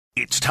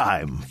It's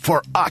time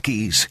for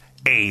Aki's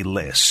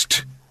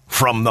A-List.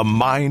 From the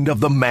mind of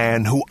the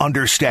man who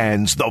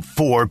understands the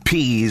 4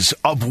 Ps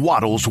of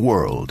Waddle's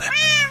world.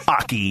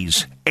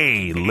 Aki's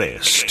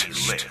A-List.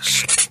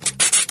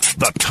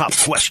 The top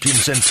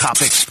questions and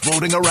topics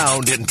floating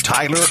around in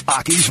Tyler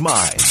Aki's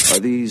mind. Are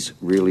these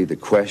really the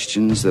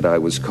questions that I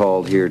was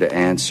called here to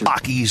answer?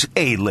 Aki's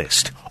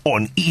A-List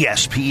on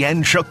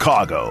ESPN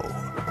Chicago.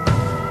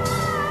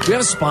 Do we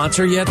have a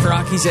sponsor yet for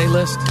Aki's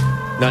A-List?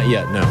 Not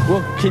yet, no.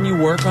 Well, can you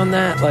work on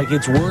that? Like,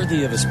 it's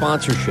worthy of a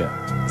sponsorship.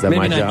 Is that maybe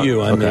my not job?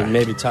 you. I Okay. mean,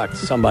 maybe talk to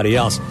somebody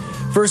else.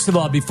 First of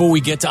all, before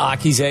we get to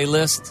Aki's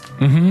A-List,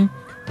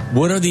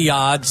 what are the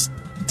odds,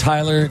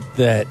 Tyler,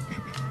 that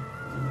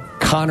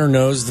Connor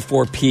knows the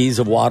 4 Ps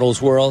of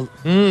Waddle's world?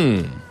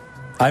 I'm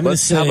going to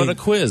say, how about a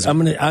quiz?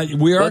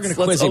 We are going to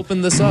quiz Let's him.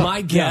 open this up.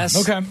 My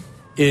guess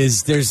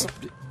is there's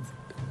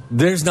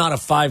not a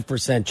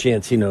 5%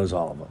 chance he knows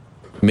all of them.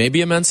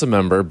 Maybe a Mensa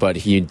member, but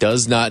he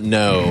does not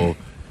know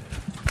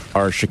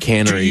our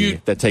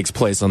chicanery that takes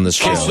place on this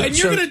show. Oh, and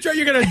you're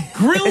gonna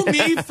grill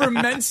me for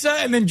Mensa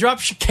and then drop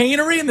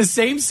chicanery in the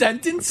same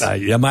sentence?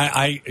 You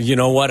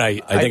know what? I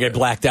think I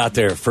blacked out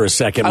there for a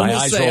second. My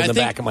eyes rolled in the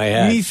back of my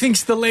head. He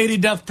thinks the lady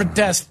doth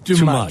protest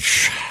too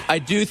much. I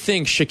do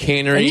think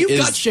chicanery And you've is...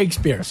 got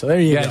Shakespeare, so there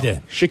you go. I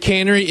did.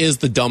 Chicanery is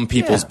the dumb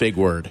people's big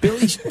word.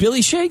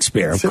 Billy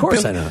Shakespeare, of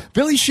course I know.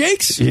 Billy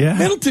Shakes? Yeah.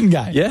 Middleton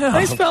guy. Yeah,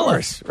 nice of fella.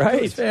 course,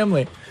 right. Nice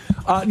family.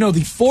 No,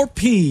 the 4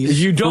 Ps.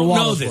 You don't for know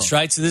Waddle's this, world.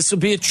 right? So this will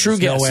be a true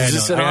guess. No way Is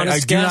this an I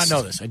honest do guess? not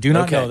know this. I do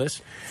not know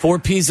this. 4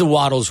 Ps of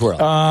Waddle's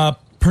world.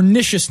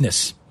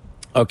 Perniciousness.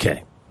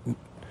 Okay.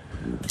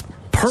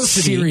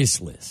 Perfidy.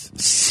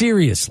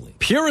 Seriously.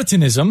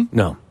 Puritanism.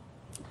 No.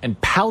 And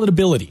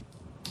palatability.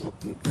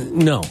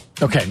 No.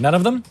 Okay, none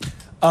of them?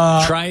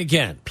 Try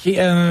again. Say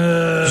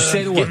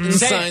the Get word.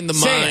 inside the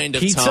mind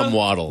of Pizza? Tom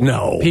Waddle.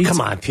 No. Pizza. Come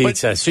on,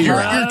 pizza. So You're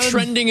you're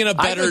trending in a I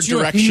better thought you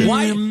were-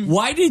 direction.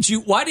 Why did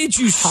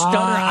you stutter?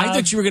 I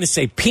thought you were going to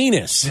say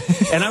penis,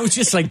 and I was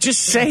just like, just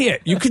say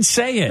it. You could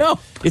say it. No.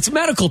 It's a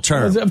medical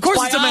term. Of course,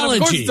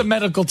 biology. it's a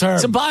medical term.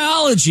 It's a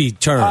biology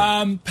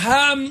term.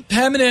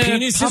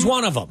 Penis is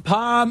one of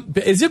them.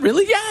 Is it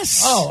really?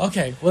 Yes. Oh,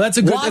 okay. Well, that's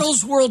a good.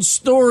 Waddle's World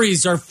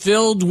stories are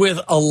filled with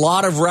a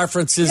lot of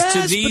references Yes, to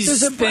but these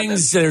there's a-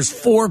 things. There's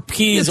 4 Ps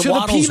of to the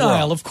Waddle's penile,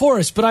 World. of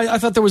course. But I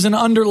thought there was an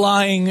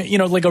underlying,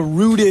 like a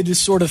rooted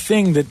sort of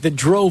thing that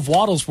drove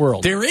Waddle's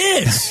World. There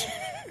is.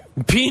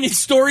 Penis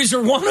stories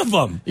are one of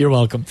them. You're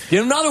welcome.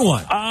 Get another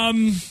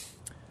one.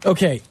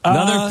 Okay.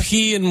 Another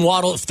P in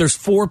Waddle. If there's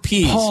 4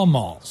 Ps. Pall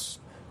malls.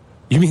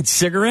 You mean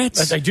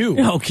cigarettes? I do.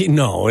 Okay,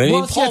 no. I mean,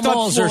 Well, see, I Pall thought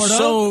malls are Florida.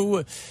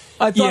 so...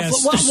 I thought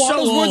Yes, Waddle's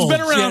so World's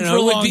been old. around for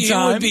a long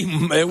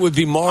time. It would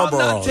be I'm Marlboros,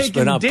 not taking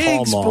but not Pall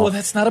digs, Mall. but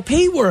that's not a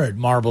P word,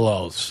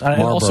 Marlboros.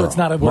 Also, it's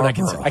not a word I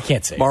can say. I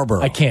can't say it.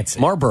 Marlboro. I can't say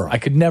it. Marlboro. I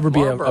could never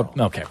be Marlboro.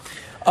 okay.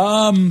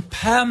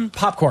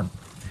 Popcorn.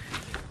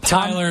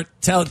 Tyler,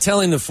 tell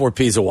him the 4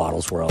 Ps of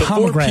Waddle's World. The 4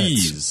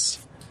 Pomegranates.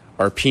 Ps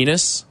are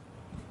penis,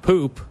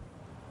 poop,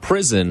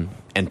 prison,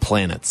 and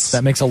planets.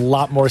 That makes a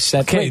lot more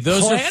sense. Okay, Wait,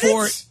 those planets? are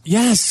 4...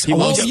 Yes. He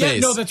loves yeah,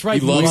 space. no, that's right.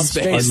 He You loves love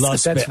space. I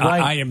love That's space.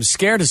 right. I am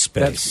scared of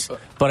space,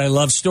 That's- but I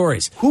love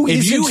stories. Who if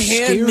isn't you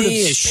hand scared me of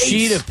a space?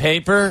 sheet of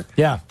paper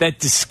that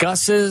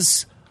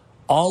discusses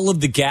all of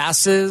the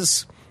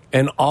gases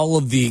and all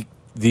of the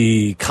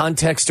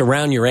context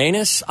around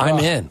Uranus, I'm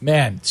in.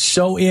 Man,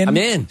 so in. I'm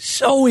in.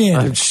 So in.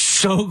 I'm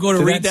so going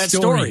to read that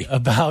story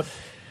about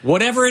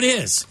whatever it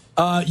is.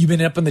 You've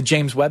been up in the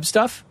James Webb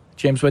stuff?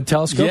 James Webb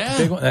Telescope? Yeah.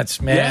 Big one? That's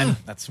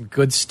some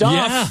good stuff.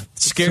 Yeah,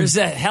 scares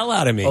the hell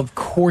out of me. Of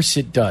course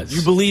it does.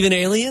 You believe in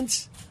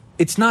aliens?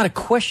 It's not a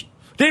question.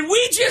 Did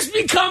we just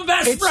become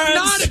best It's friends?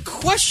 not a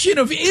question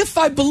of if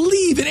I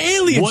believe in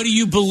aliens. What do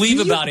you believe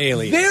about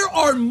aliens? There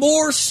are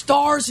more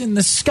stars in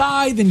the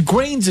sky than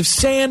grains of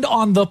sand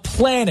on the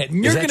planet.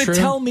 And you're that going to true?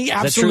 tell me Is that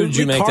true? absolutely. Did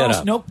you make Carl, that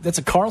up? Nope, that's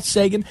a Carl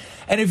Sagan.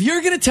 And if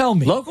you're going to tell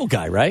me, Local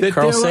guy, right? That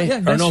Carl they're-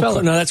 Sagan? yeah, nice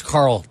fella. No, that's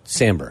Carl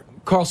Sandburg.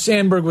 Carl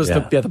Sandburg was Yeah.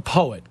 the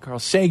poet. Carl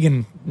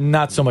Sagan,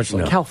 not so much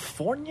like No.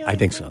 California. I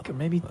think so. Or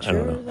maybe I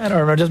don't know. I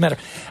don't know. It doesn't matter.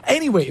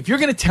 Anyway, if you're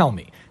going to tell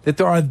me that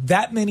there are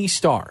that many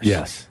stars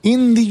Yes.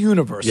 in the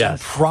universe, Yes. and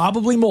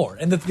probably more,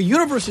 and that the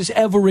universe is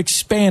ever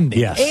expanding,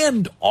 Yes.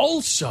 and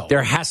also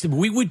There has to be.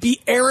 We would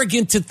be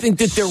arrogant to think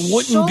that there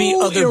wouldn't be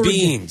so other arrogant.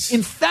 beings.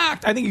 In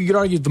fact, I think you could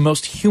argue the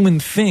most human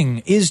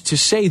thing is to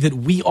say that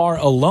we are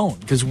alone,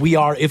 because we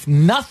are, if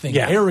nothing,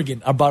 Yeah.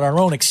 arrogant about our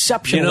own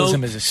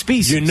exceptionalism as a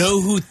species. You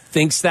know who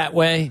thinks that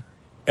way?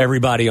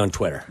 Everybody on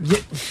Twitter.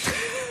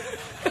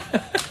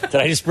 Did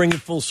I just bring it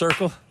full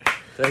circle?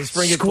 Did I just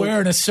bring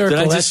Square in a circle. Did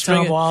I That's just bring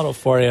Tom it? Waddle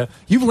for you.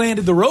 You've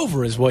landed the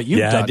rover, is what you've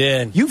Yeah, done. I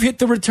did. You've hit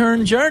the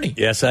return journey.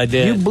 Yes, I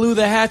did. You blew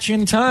the hatch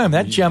in time.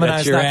 That Gemini's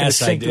Bet your not going to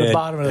ass I sink to the did.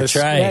 bottom of That's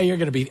this. right. Yeah, you're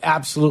going to be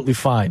absolutely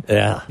fine.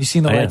 Yeah. You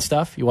seen the I am. right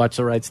stuff? You watch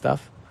the right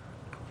stuff?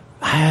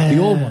 The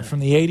old one from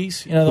the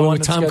 80s? You know, the One one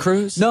with that's Tom got-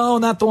 Cruise? No,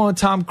 not the one with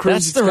Tom Cruise.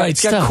 That's It's the got- right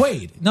It's got stuff.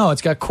 Quaid. No,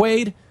 it's got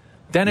Quaid.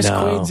 Dennis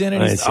No, Quaid's in it. I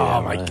He's- didn't see oh,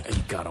 that my one. God.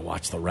 You got to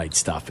watch the right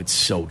stuff. It's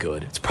so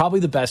good. It's probably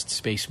the best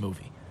space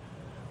movie.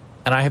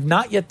 And I have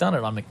not yet done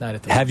it on McKnight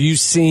at the Have you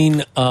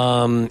seen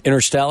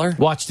Interstellar?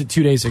 Watched it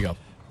 2 days ago.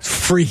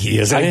 Freaky,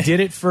 isn't it? I did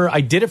it for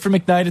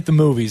McKnight at the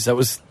movies. That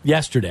was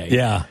yesterday.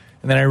 Yeah.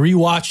 And then I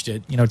rewatched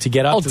it, to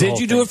get up to the did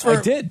whole you do thing. it for?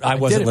 I did. I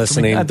wasn't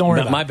listening. Don't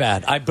worry about my it.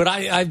 bad.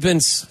 I've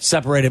been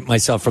separated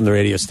myself from the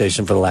radio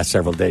station for the last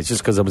several days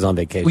just because I was on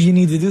vacation. Well, you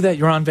need to do that.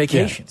 You're on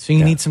vacation, Yeah. so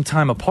you need some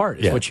time apart.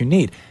 Is what you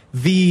need.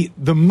 The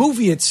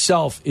movie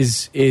itself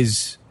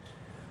is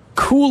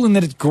cool in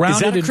that it's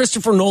grounded. Is that a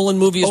Christopher Nolan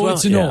movie as well? Oh,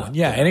 it's a Nolan,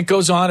 yeah. And it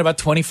goes on about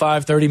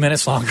 25, 30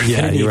 minutes longer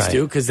than it needs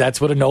to, because that's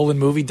what a Nolan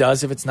movie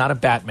does if it's not a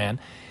Batman.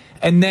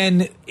 And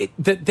then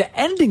the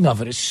ending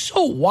of it is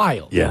so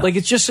wild. Yeah. Like,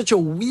 it's just such a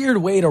weird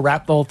way to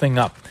wrap the whole thing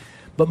up.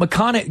 But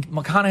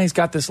McConaughey's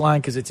got this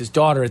line because it's his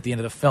daughter at the end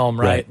of the film,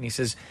 right? And he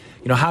says,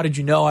 how did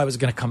you know I was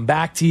going to come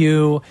back to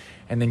you?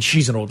 And then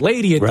she's an old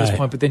lady at this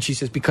point. But then she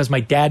says, because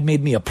my dad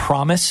made me a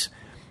promise.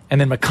 And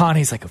then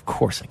McConaughey's like, of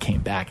course I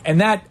came back.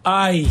 And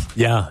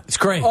it's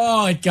great.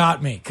 Oh, it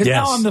got me. Because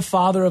now I'm the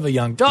father of a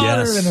young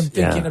daughter, and I'm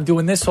thinking I'm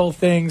doing this whole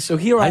thing. So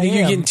here I am. I think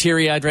you're getting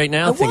teary-eyed right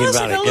now thinking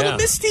about it. I got a little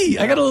misty.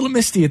 I got a little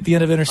misty at the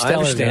end of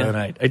Interstellar the other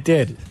night. I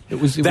did. It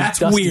was That's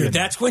dusty weird. in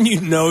there. That's when you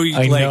know.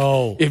 I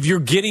know. If you're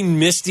getting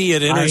misty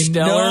at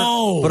Interstellar. I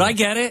know. But I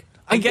get it.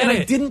 I get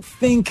it. I didn't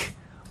think...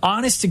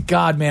 Honest to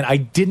God, man, I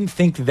didn't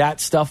think that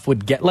stuff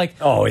would get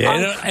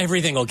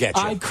everything will get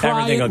you. I cry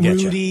Everything will at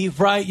get Rudy, you.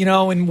 right?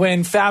 And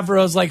when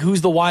Favreau's like,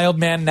 "Who's the wild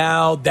man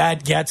now?"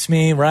 That gets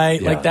me,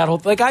 right? Yeah. Like that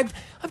whole. Like I've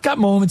got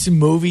moments in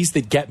movies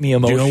that get me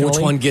emotionally. Do you know which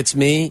one gets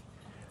me?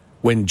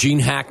 When Gene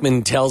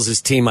Hackman tells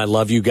his team, "I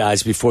love you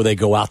guys," before they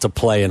go out to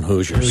play in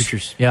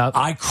Hoosiers. Yeah,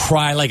 I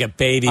cry like a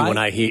baby when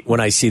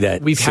I see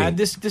that. We've had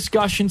this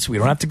discussion, so we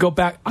don't have to go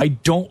back. I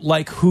don't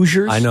like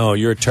Hoosiers. I know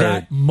you're a turd.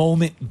 That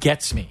moment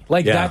gets me.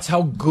 Like that's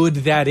how good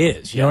that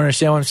is. You don't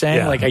understand what I'm saying?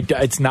 Yeah. Like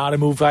it's not a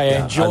move I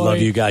enjoy. I love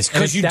you guys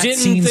because you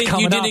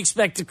didn't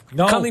expect it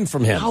coming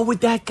from him. How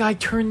would that guy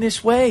turn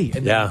this way?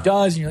 And then he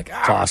does, and you're like,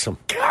 it's awesome.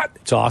 God,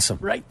 it's awesome.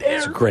 Right there.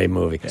 It's a great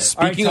movie.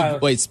 Speaking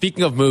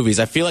of movies,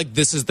 I feel like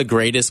this is the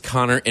greatest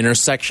Connor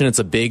intersection. It's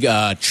a big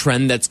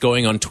trend that's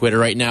going on Twitter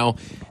right now.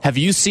 Have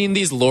you seen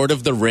these Lord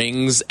of the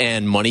Rings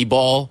and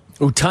Moneyball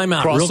time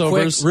out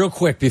crossovers? Real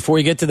quick before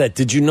you get to that,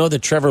 did you know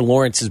that Trevor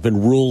Lawrence has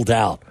been ruled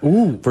out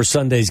for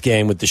Sunday's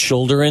game with the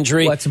shoulder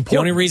injury? Well, that's important. The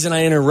only reason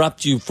I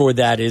interrupt you for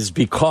that is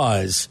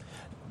because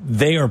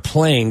they are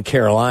playing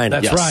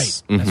Carolina. That's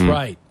right. That's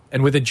right.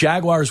 And with the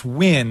Jaguars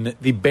win,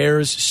 the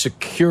Bears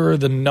secure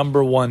the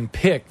 #1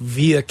 pick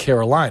via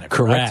Carolina.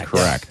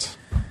 Correct.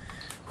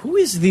 Who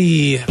is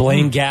the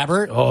Blaine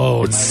Gabbert?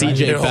 Oh, it's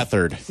C.J.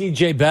 Beathard.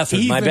 C.J. Beathard,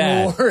 Even my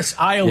bad. worse,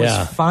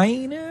 Iowa's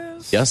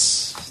finest.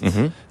 Yes.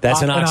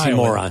 That's an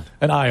oxymoron.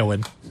 An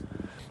Iowan.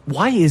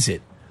 Why is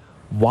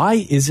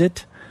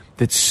it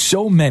that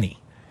so many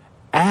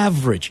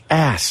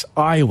average-ass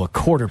Iowa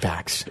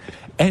quarterbacks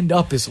end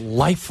up as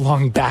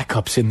lifelong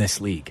backups in this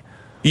league?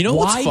 You know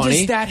what's funny? Why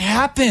does that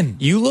happen?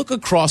 You look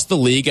across the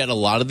league at a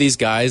lot of these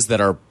guys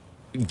that are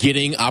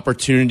getting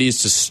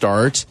opportunities to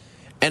start,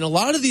 and a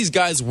lot of these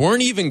guys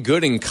weren't even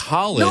good in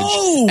college,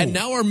 and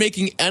now are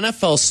making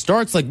NFL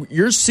starts. Like,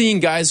 you're seeing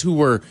guys who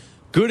were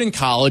good in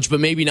college, but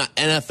maybe not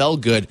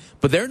NFL good,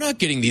 but they're not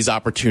getting these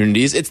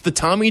opportunities. It's the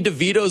Tommy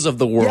DeVitos of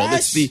the world.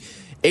 Yes. It's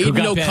the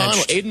Aiden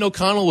O'Connell. Aiden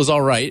O'Connell was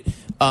all right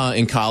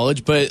in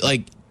college, but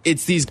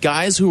it's these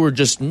guys who are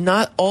just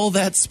not all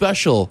that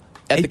special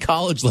at the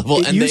college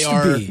level, and they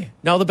are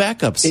now the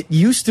backups. It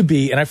used to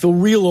be, and I feel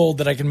real old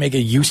that I can make a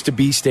used to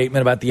be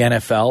statement about the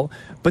NFL,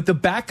 but the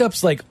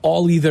backups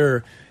all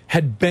either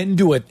had been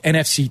to an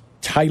NFC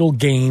title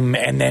game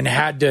and then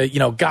had to,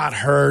 got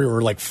hurt,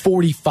 or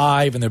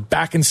 45 and they're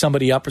backing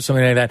somebody up or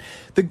something like that.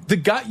 The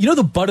guy,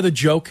 the butt of the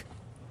joke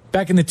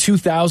back in the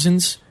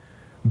 2000s,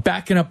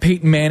 backing up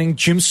Peyton Manning,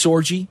 Jim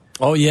Sorgi.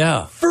 Oh,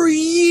 yeah. For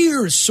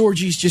years,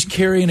 Sorgi's just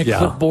carrying a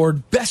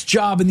clipboard. Best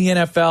job in the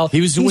NFL. He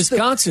was in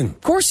Wisconsin.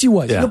 Of course he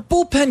was. Yeah. The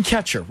bullpen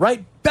catcher,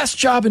 right? Best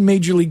job in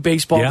Major League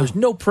Baseball. Yeah. There's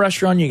no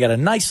pressure on you. You got a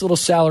nice little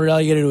salary.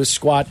 All you got to do is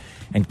squat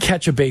and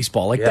catch a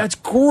baseball. That's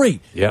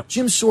great. Yep.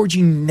 Jim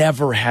Sorgi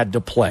never had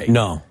to play.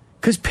 No.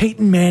 Because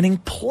Peyton Manning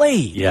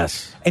played.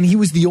 Yes. And he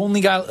was the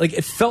only guy.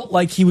 It felt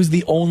like he was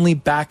the only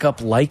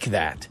backup like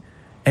that.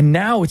 And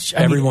now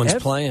everyone's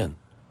playing.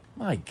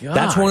 My God.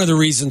 That's one of the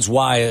reasons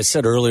why I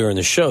said earlier in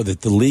the show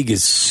that the league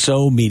is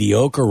so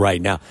mediocre right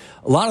now.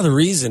 A lot of the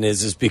reason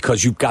is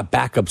because you've got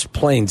backups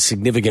playing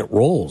significant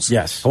roles.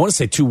 Yes. I want to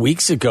say 2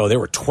 weeks ago, there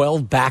were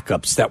 12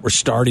 backups that were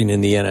starting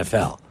in the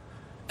NFL.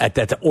 At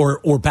that, or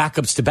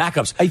backups to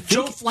backups.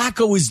 Joe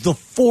Flacco is the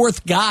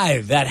fourth guy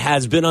that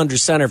has been under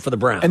center for the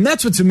Browns. And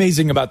that's what's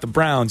amazing about the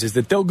Browns is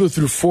that they'll go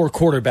through 4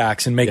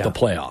 quarterbacks and make the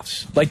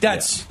playoffs.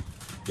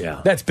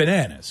 That's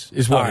bananas.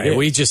 Is what all right, it is.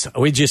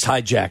 we just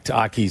hijacked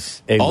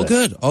Aki's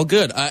A-list. All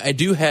good. I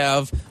do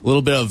have a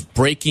little bit of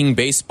breaking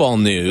baseball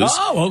news.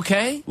 Oh,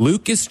 okay.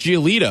 Lucas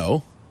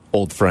Giolito,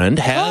 old friend,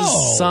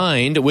 has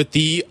signed with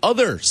the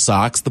other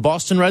Sox, the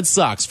Boston Red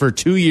Sox, for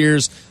 2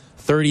 years,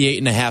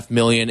 $38.5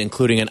 million,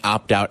 including an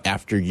opt-out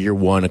after year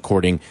one,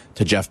 according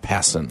to Jeff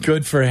Passan.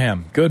 Good for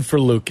him. Good for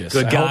Lucas.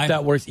 Good guy. I hope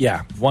that works.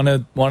 Yeah, one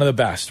of the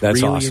best.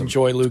 That's really awesome.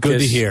 enjoy Lucas. Good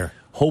to hear.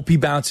 Hope he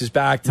bounces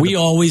back. We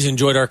always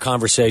enjoyed our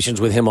conversations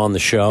with him on the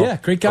show. Yeah,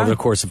 great guy. Over the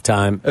course of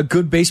time. A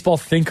good baseball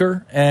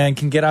thinker and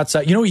can get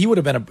outside. You know, he would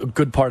have been a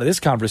good part of this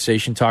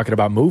conversation talking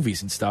about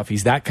movies and stuff.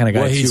 He's that kind of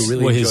guy, too.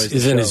 Really enjoys the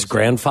Isn't shows. his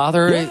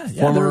grandfather?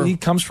 Yeah, he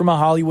comes from a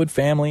Hollywood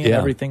family and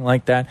everything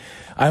like that.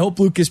 I hope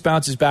Lucas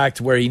bounces back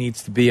to where he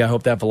needs to be. I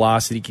hope that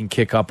velocity can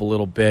kick up a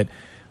little bit.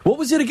 What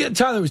was it again,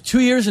 Tyler? It was 2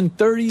 years and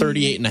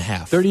 38.5.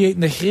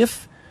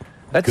 38.5?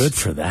 That's good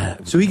for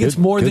that. So he gets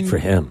more than for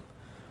him.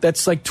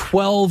 That's like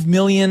 $12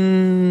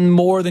 million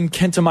more than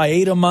Kenta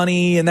Maeda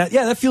money, and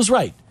that feels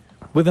right.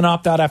 With an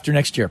opt out after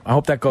next year, I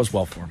hope that goes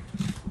well for him.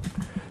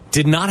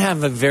 Did not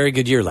have a very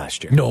good year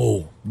last year.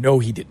 No,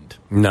 he didn't.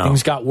 No,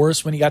 things got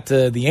worse when he got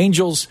to the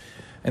Angels,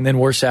 and then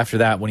worse after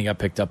that when he got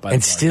picked up by.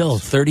 And the still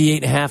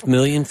 $38.5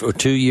 million for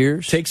 2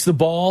 years. Takes the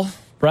ball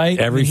right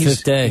every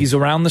fifth day. He's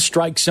around the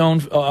strike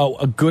zone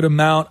a good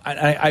amount.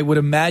 I would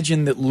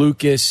imagine that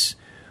Lucas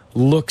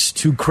looks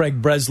to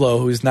Craig Breslow,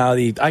 who's now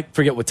I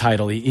forget what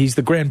title. He's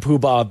the grand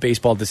poobah of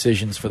baseball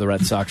decisions for the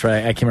Red Sox,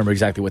 right? I can't remember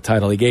exactly what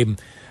title he gave him.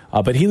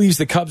 But he leaves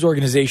the Cubs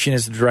organization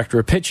as the director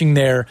of pitching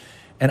there.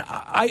 And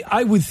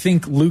I would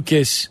think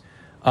Lucas,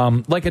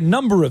 like a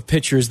number of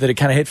pitchers that have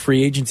kind of hit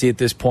free agency at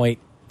this point,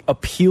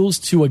 appeals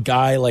to a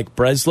guy like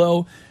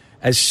Breslow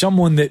as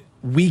someone that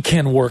we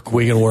can work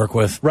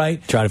with.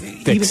 Right? Try to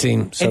fix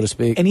him, so to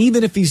speak. And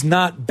even if he's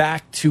not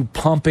back to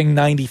pumping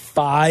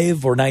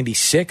 95 or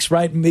 96,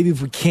 right? Maybe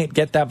if we can't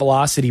get that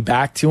velocity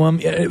back to him,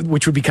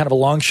 which would be kind of a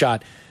long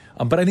shot.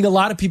 But I think a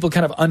lot of people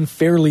kind of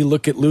unfairly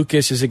look at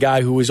Lucas as a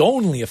guy who is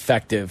only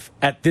effective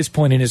at this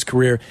point in his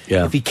career.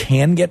 Yeah. If he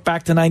can get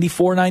back to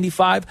 94,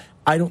 95,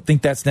 I don't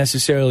think that's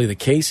necessarily the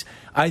case.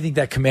 I think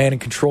that command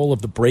and control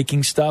of the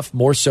breaking stuff,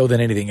 more so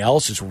than anything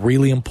else, is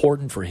really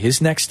important for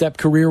his next step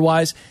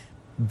career-wise.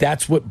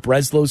 That's what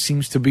Breslow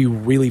seems to be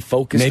really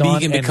focused on. Maybe he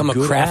can become a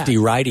crafty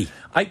righty.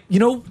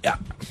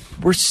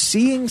 We're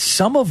seeing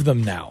some of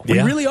them now. We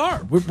really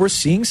are. We're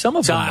seeing some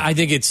of them. I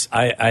think it's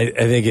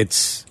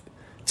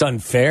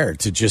unfair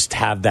to just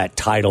have that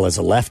title as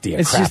a lefty,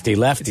 crafty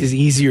lefty. It's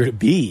easier to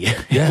be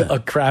a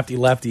crafty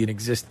lefty and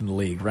exist in the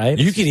league, right?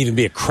 You can even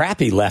be a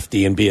crappy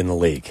lefty and be in the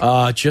league.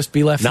 Just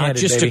be left-handed, not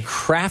just baby. a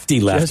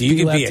crafty lefty.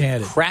 You can be a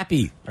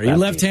crappy. Are you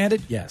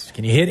left-handed? Yes.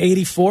 Can you hit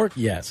 84?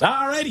 Yes. All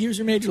right, here's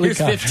your major league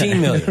contract. $15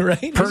 million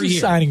right? per here's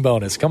year. Signing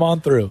bonus. Come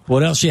on through.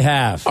 What else you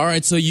have? All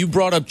right, so you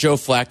brought up Joe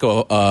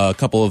Flacco a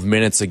couple of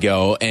minutes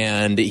ago,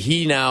 and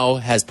he now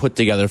has put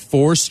together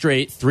 4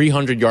 straight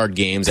 300-yard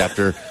games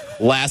after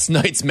last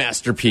night's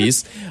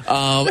masterpiece.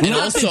 And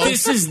Not also, that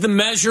this is the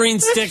measuring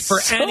stick for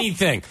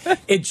anything.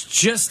 It's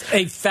just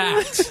a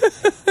fact.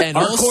 And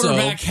our also,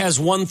 quarterback has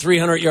one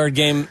 300-yard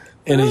game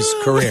in his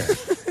career.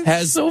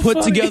 Has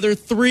put together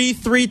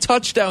 3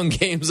 touchdown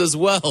games as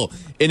well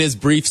in his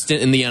brief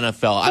stint in the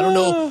NFL. I don't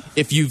know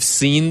if you've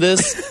seen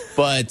this,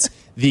 but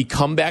the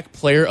comeback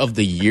player of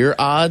the year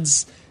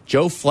odds,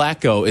 Joe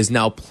Flacco, is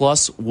now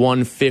plus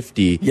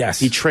 150. Yes.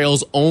 He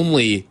trails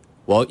only,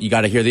 well, you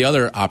got to hear the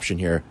other option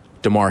here,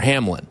 Damar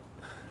Hamlin.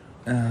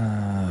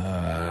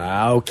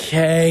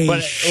 Okay.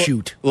 But,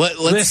 shoot.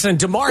 Listen,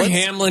 Damar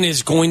Hamlin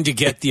is going to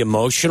get the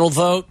emotional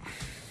vote.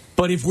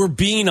 But if we're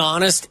being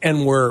honest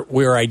and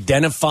we're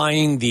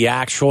identifying the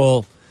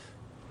actual,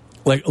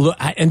 look,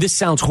 and this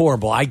sounds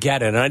horrible, I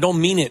get it, and I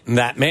don't mean it in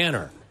that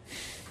manner.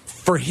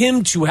 For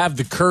him to have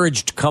the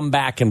courage to come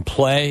back and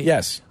play,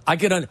 yes, I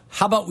get on.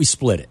 How about we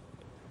split it?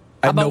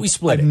 I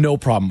have no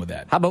problem with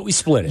that. How about we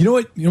split it? You know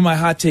what? You know my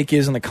hot take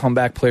is on the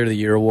Comeback Player of the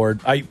Year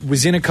award. I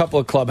was in a couple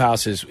of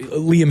clubhouses.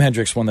 Liam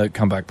Hendricks won the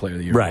Comeback Player of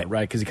the Year, right?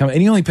 Because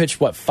he only pitched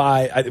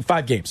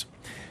 5 games.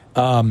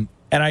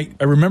 And I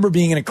remember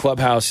being in a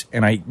clubhouse,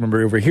 and I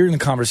remember overhearing the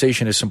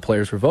conversation as some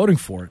players were voting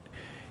for it.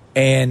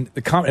 And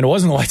and it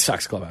wasn't the White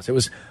Sox clubhouse. It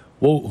was,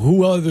 well,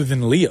 who other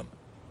than Liam?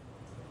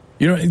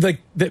 You know,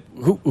 like that.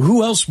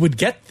 Who else would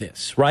get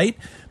this, right?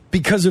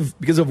 Because of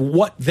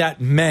what that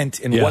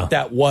meant and what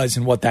that was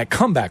and what that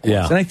comeback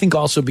was. And I think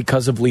also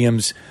because of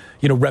Liam's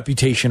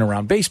reputation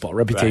around baseball,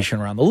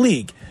 reputation around the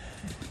league.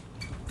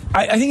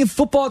 I think in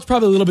football it's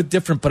probably a little bit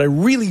different, but I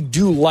really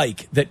do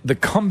like that the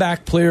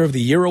Comeback Player of the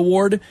Year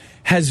award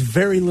has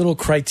very little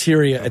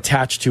criteria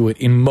attached to it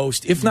in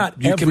most, if not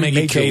every major league. You can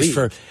make a case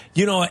for,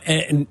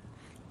 and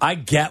I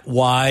get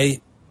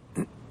why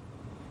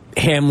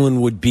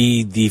Hamlin would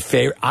be the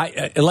favorite.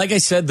 Like I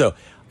said, though,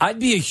 I'd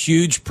be a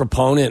huge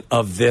proponent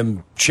of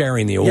them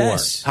sharing the award.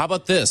 Yes. How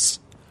about this?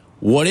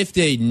 What if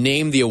they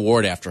name the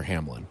award after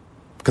Hamlin?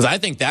 Because I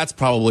think that's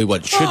probably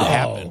what should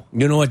happen.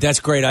 You know what? That's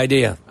a great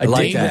idea. I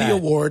like that.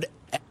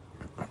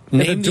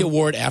 Name the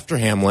award after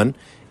Hamlin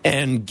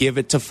and give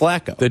it to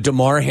Flacco. The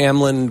Damar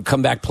Hamlin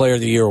Comeback Player of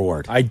the Year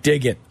award. I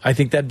dig it. I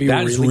think that'd be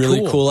that is a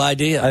really cool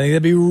idea. I think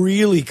that'd be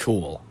really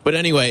cool. But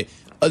anyway,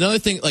 another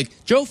thing,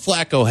 like Joe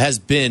Flacco has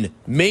been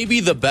maybe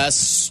the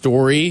best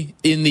story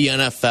in the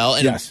NFL.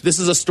 And this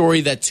is a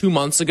story that 2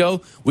 months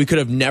ago we could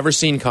have never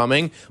seen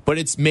coming, but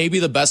it's maybe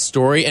the best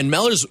story. And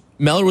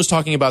Meller was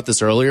talking about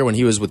this earlier when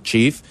he was with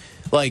Chief.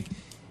 Like,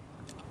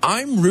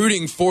 I'm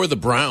rooting for the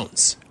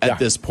Browns at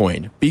this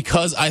point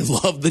because I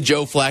love the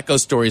Joe Flacco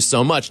story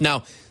so much.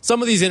 Now,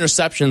 some of these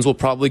interceptions will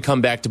probably come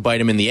back to bite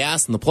him in the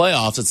ass in the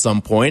playoffs at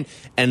some point,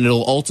 and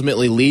it'll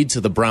ultimately lead to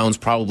the Browns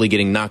probably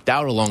getting knocked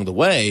out along the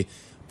way.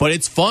 But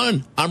it's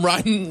fun. I'm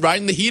riding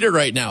the heater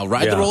right now.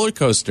 Ride the roller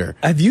coaster.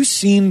 Have you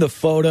seen the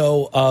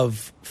photo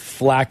of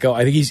Flacco?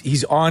 I think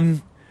he's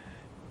on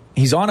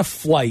a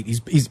flight.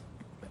 He's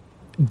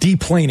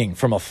deplaning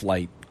from a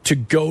flight to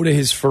go to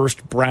his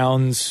first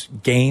Browns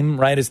game,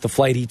 right? It's the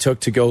flight he took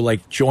to go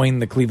like join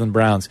the Cleveland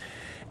Browns.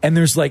 And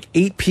there's like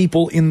 8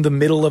 people in the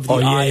middle of the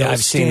aisle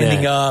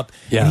standing up.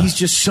 Yeah. And he's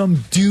just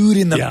some dude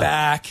in the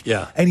back.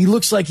 Yeah. And he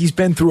looks like he's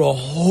been through a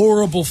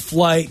horrible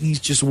flight and he's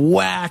just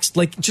waxed,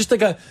 like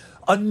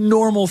a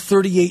normal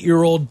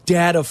 38-year-old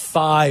dad of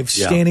 5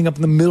 standing up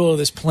in the middle of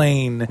this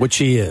plane. Which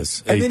he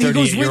is. And then he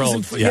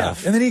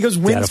goes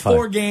wins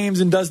 4 games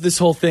and does this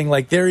whole thing.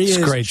 Like, there he is,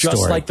 just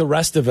story. Like the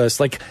rest of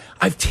us. Like,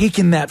 I've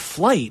taken that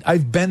flight.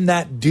 I've been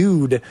that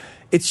dude.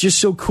 It's just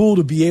so cool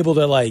to be able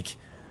to, like,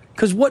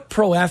 because what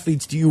pro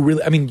athletes do you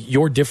really, I mean,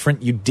 you're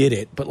different, you did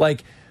it, but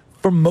like,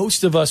 for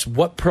most of us,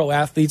 what pro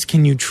athletes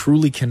can you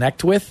truly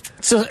connect with?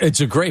 It's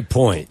a great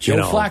point. Joe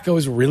Flacco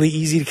is really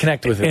easy to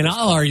connect with. And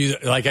I'll argue,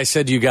 like I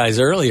said to you guys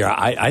earlier,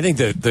 I think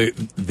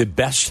the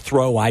best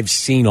throw I've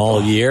seen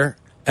all year,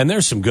 and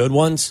there's some good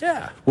ones,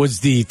 was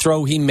the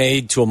throw he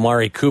made to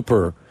Amari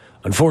Cooper,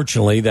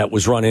 unfortunately, that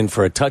was run in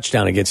for a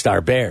touchdown against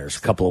our Bears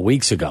a couple of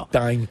weeks ago.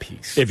 Dime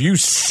piece. If you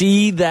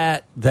see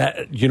that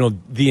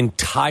the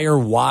entire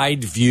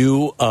wide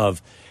view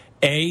of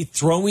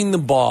throwing the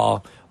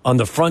ball on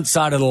the front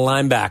side of the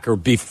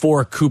linebacker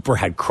before Cooper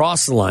had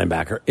crossed the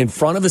linebacker in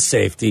front of a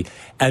safety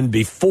and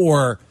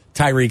before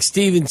Tyreek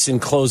Stevenson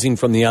closing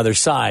from the other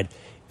side,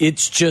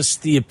 it's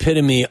just the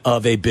epitome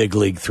of a big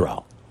league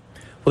throw.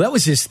 Well, that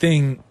was his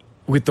thing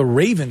with the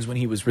Ravens when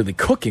he was really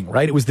cooking,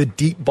 right? It was the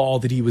deep ball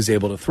that he was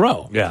able to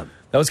throw. Yeah.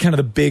 That was kind of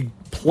the big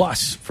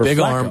plus for big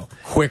Flacco. Arm,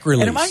 quick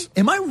release.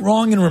 And am I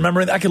wrong in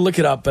remembering? I could look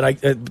it up,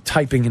 but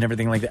typing and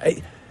everything like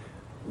that.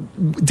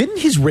 Didn't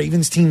his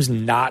Ravens teams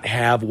not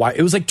have wide?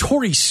 It was like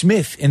Torrey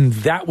Smith, and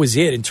that was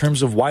it in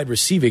terms of wide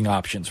receiving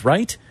options,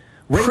 right?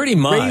 Pretty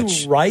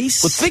much. Ray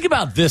Rice. But think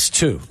about this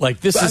too.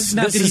 Like this is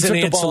not this that he is took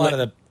an the ball out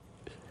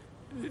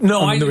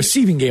of the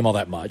receiving game all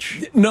that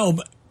much. No,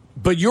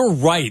 but you're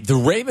right. The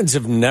Ravens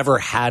have never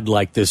had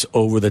like this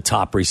over the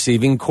top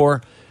receiving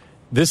core.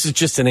 This is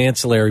just an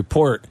ancillary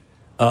point.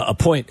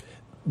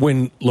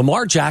 When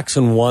Lamar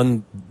Jackson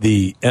won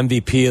the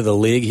MVP of the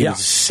league, he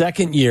was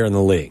second year in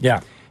the league. Yeah.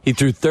 He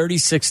threw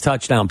 36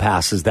 touchdown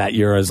passes that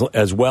year,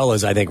 as well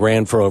as, I think,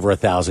 ran for over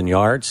 1,000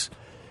 yards.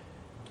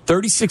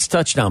 36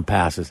 touchdown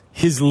passes.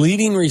 His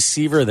leading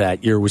receiver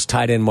that year was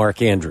tight end Mark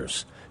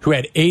Andrews, who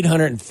had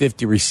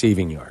 850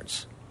 receiving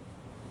yards.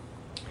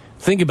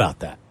 Think about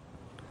that.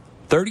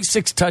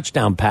 36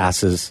 touchdown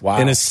passes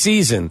in a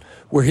season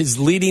where his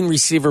leading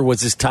receiver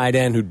was his tight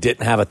end who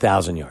didn't have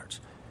 1,000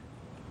 yards.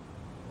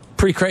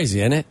 Pretty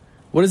crazy, isn't it?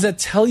 What does that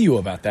tell you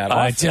about that?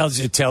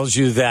 It tells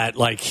you that,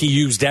 like, he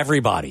used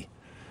everybody.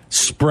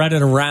 Spread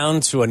it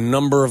around to a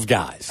number of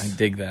guys. I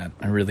dig that.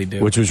 I really do.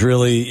 Which was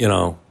really,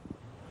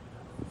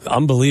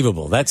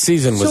 unbelievable. That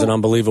season was an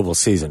unbelievable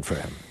season for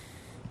him.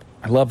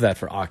 I love that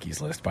for Aki's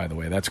list, by the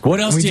way. That's cool. What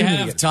else do you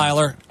have,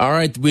 Tyler? All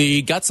right,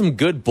 we got some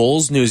good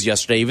Bulls news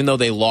yesterday, even though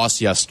they lost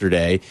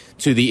yesterday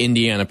to the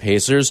Indiana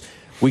Pacers.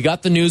 We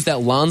got the news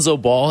that Lonzo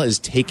Ball is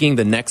taking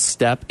the next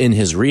step in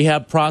his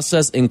rehab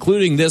process,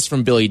 including this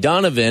from Billy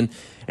Donovan.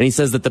 And he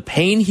says that the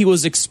pain he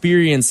was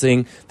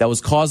experiencing that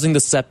was causing the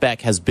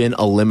setback has been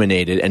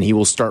eliminated, and he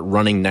will start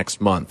running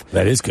next month.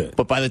 That is good.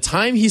 But by the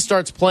time he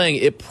starts playing,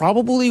 it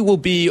probably will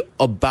be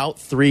about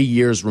 3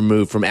 years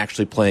removed from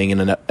actually playing in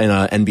an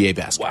NBA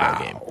basketball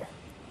game.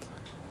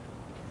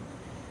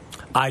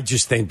 I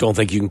just don't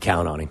think you can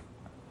count on him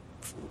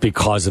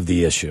because of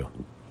the issue.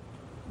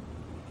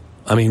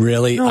 I mean,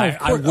 really, no,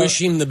 I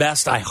wish him the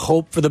best. I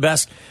hope for the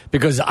best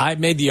because I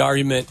made the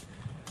argument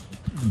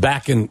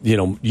back in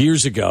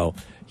years ago.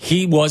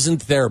 He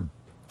wasn't their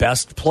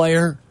best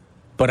player,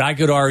 but I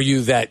could argue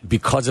that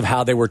because of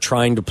how they were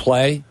trying to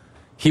play,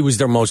 he was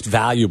their most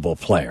valuable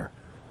player.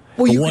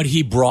 Well, what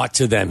he brought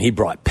to them, he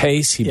brought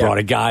pace. He brought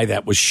a guy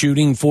that was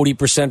shooting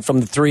 40% from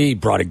the three. He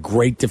brought a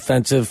great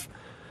defensive,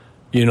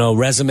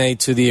 resume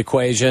to the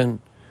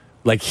equation.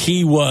 Like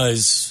he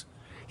was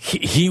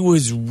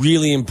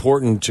really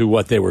important to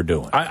what they were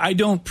doing. I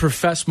don't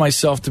profess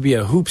myself to be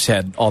a hoops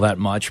head all that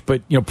much,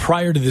 but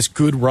prior to this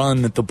good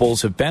run that the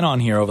Bulls have been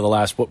on here over the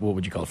last, what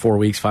would you call it, 4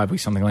 weeks, 5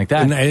 weeks, something like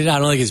that. I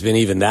don't think it's been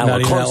even that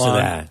long. Close to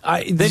that.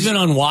 They've been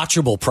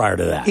unwatchable prior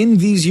to that. In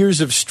these years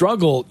of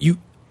struggle, you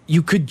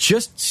you could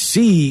just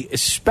see,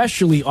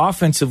 especially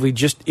offensively,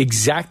 just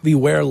exactly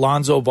where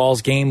Lonzo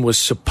Ball's game was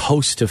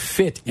supposed to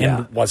fit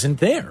and wasn't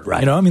there. Right.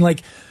 You know, I mean,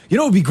 like, you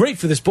know, it would be great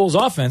for this Bulls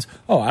offense.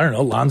 Oh, I don't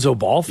know, Lonzo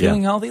Ball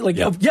feeling healthy? Like,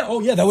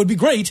 that would be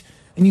great.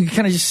 And you can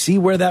kind of just see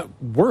where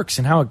that works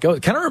and how it goes.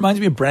 It kind of reminds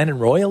me of Brandon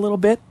Roy a little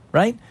bit,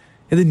 right?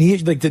 And the knee,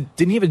 didn't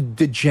he have a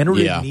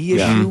degenerative knee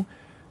issue?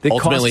 That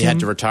ultimately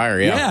had to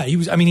retire. Yeah, he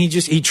was. I mean,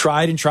 he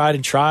tried and tried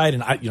and tried,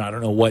 and I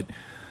don't know what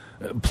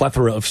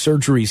plethora of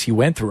surgeries he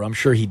went through. I'm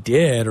sure he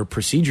did, or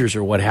procedures,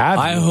 or what have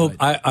you.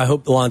 I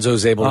hope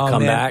Lonzo's able to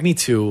come back. Me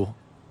too.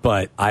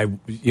 But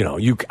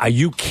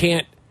you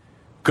can't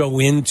go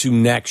into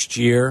next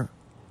year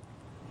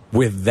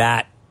with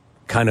that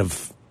kind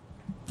of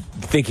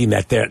thinking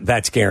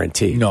that's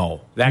guaranteed.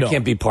 No, that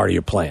can't be part of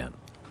your plan.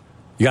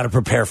 You got to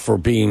prepare for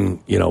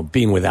being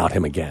without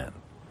him again.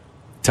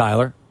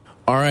 Tyler?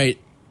 All right.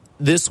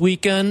 This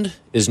weekend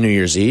is New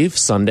Year's Eve,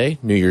 Sunday,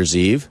 New Year's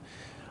Eve.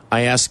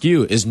 I ask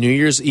you, is New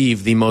Year's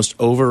Eve the most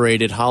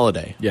overrated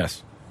holiday?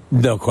 Yes.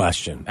 No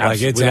question.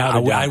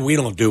 We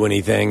don't do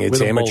anything.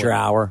 It's amateur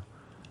hour.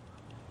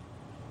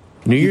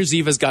 New Year's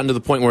Eve has gotten to the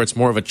point where it's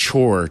more of a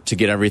chore to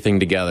get everything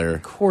together.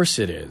 Of course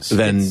it is.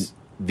 Than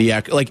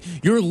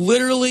you're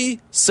literally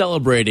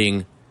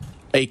celebrating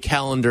a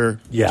calendar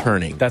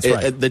turning. That's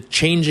right. The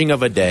changing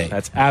of a day.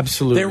 That's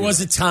absolutely. There was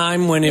a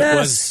time when it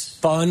was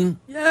fun.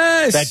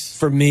 Yes. That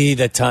for me,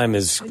 that time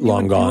is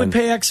long gone. You would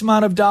pay X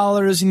amount of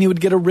dollars, and you would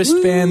get a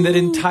wristband that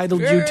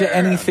entitled you to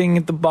anything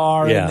at the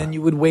bar, and then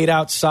you would wait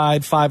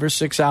outside 5 or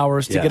 6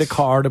 hours to get a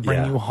car to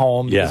bring you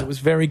home because it was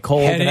very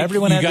cold, and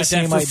everyone had the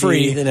same that for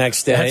ID. Free the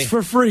next day. That's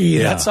for free.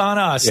 Yeah. That's on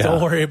us. Yeah.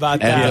 Don't worry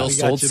about that. And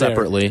sold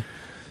separately.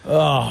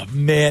 Oh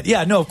man,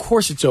 yeah, no, of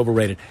course it's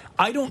overrated.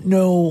 I don't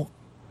know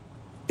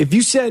if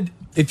you set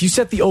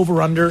the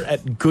over under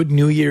at good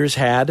New Year's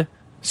had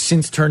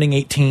since turning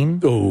 18.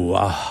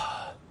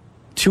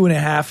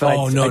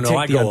 2.5.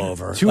 I'd go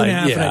over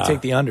 2.5, and I'd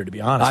take the under. To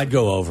be honest, I'd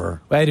go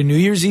over. I had a New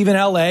Year's Eve in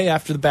L.A.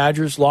 after the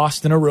Badgers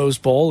lost in a Rose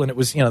Bowl, and it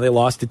was they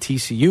lost to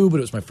TCU, but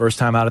it was my first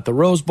time out at the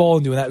Rose Bowl,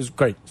 and doing that was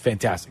great,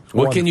 fantastic. Was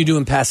what can you do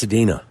in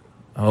Pasadena?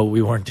 Oh,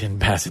 we weren't in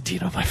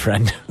Pasadena, my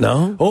friend.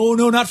 No. Oh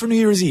no, not for New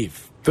Year's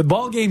Eve. For the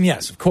ball game,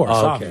 yes, of course,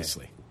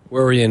 obviously.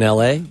 Where were you in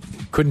L.A.?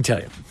 Couldn't tell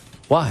you.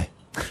 Why?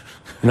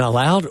 Not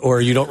allowed,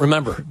 or you don't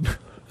remember?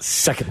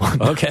 Second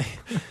one. Okay.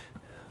 I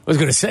was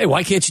going to say,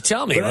 why can't you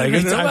tell me?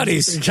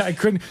 Nobody's. I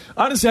couldn't.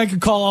 Honestly, I could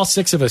call all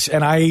 6 of us,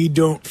 and I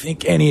don't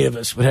think any of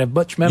us would have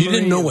much memory. You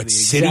didn't know what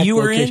city you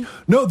were in?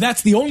 No,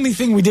 that's the only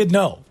thing we did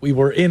know. We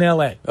were in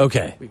L.A.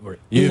 Okay.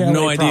 You have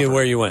no idea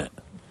where you went.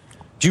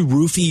 Did you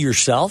roofie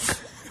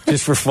yourself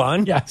just for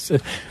fun? Yes.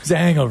 It was a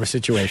hangover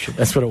situation.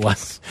 That's what it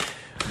was.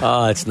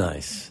 Oh, it's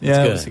nice.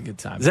 Yeah, it was a good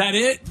time. Is that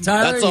it,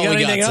 Tyler? That's all we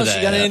got today.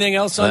 You got anything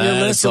else on your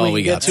list that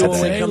we can get to when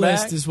we come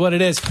back? List is what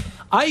it is.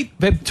 I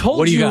have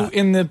told you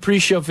in the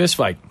pre-show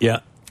fistfight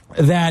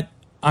that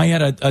I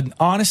had an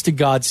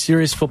honest-to-God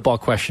serious football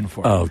question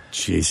for you. Oh,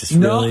 Jesus,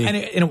 no, really? And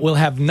it will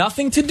have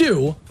nothing to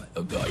do,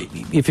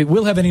 if it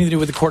will have anything to do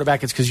with the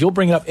quarterback, it's because you'll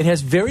bring it up. It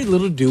has very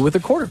little to do with the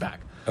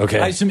quarterback. Okay.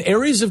 I have some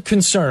areas of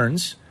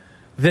concerns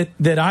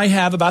that I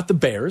have about the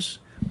Bears,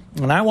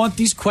 and I want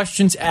these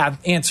questions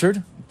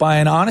answered by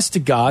an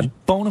honest-to-God,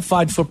 bona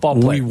fide football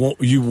player.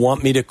 You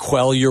want me to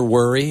quell your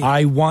worry?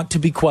 I want to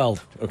be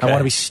quelled. Okay. I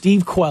want to be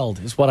Steve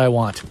Quelled is what I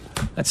want.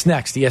 That's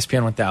next,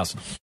 ESPN 1000.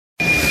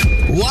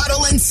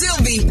 Waddle and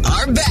Sylvie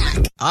are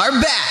back.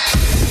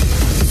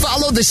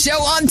 Follow the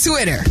show on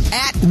Twitter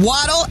at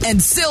Waddle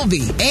and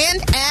Sylvie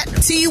and at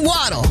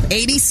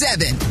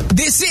TWaddle87.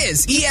 This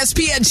is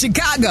ESPN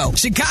Chicago,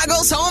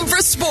 Chicago's home for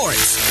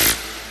sports.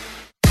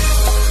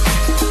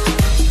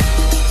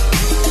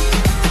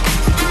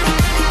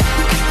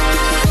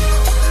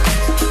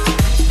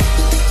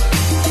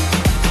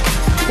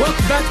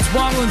 Welcome back to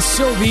Waddle and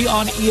Sylvie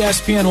on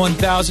ESPN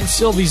 1000.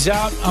 Sylvie's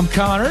out. I'm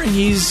Connor.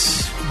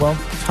 He's,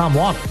 Tom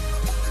Waddle.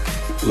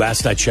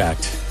 Last I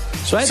checked.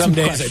 So I had some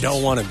days questions. I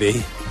don't want to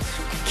be.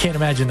 Can't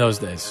imagine those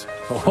days.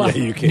 Yeah,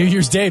 you can. New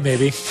Year's Day,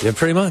 maybe. Yeah,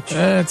 pretty much.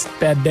 It's a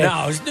bad day.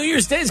 No, New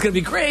Year's Day is going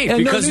to be great Yeah,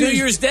 because New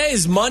Year's Day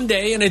is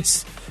Monday and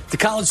it's the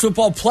college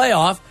football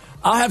playoff.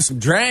 I'll have some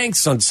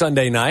drinks on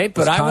Sunday night,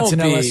 but Wisconsin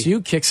I won't be.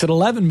 LSU kicks at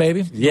 11,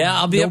 baby. Yeah,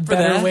 I'll be up for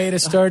that. Way to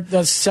start.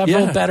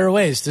 Several better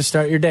ways to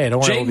start your day.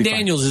 Don't worry. Jaden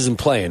Daniels isn't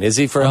playing, is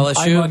he for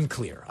LSU? I'm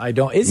unclear. I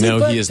don't. Is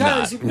no, he? He is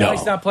not. No,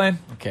 he's not playing.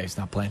 Okay, he's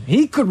not playing.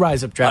 He could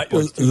rise up draft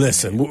boards.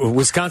 Listen,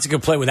 Wisconsin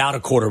could play without a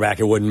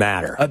quarterback. It wouldn't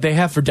matter. They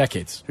have for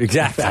decades.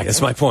 Exactly.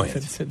 That's my point.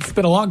 It's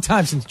been a long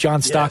time since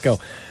John Stocco.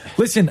 Yes.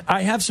 Listen,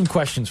 I have some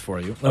questions for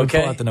you. Let me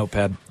pull out the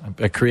notepad.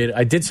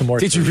 I did some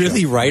work. Did you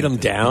really write them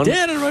down?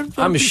 I did.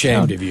 I'm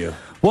ashamed of you.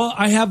 Well,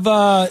 I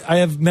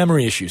have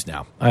memory issues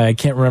now. I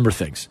can't remember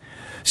things.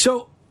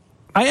 So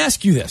I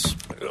ask you this.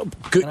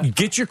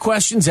 Get your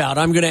questions out.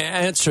 I'm going to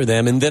answer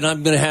them, and then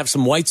I'm going to have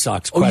some White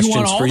Sox questions for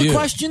you. You want all the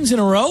questions in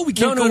a row? We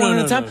can't go one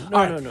at a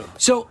time? No.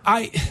 So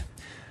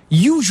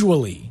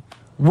usually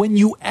when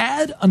you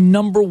add a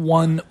number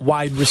one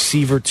wide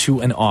receiver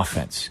to an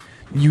offense,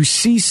 you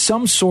see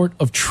some sort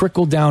of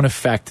trickle-down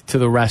effect to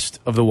the rest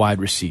of the wide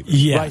receivers.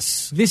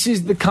 Yes. Right? This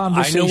is the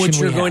conversation I know what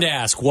you're we going have. to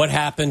ask. What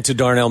happened to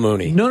Darnell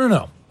Mooney?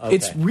 No. Okay.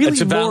 It's really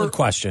It's a valid more,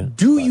 question.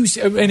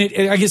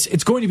 I guess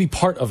it's going to be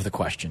part of the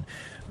question.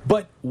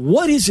 But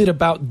what is it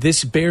about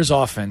this Bears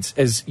offense,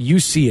 as you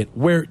see it,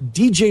 where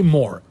DJ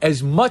Moore,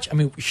 as much,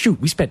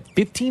 we spent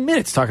 15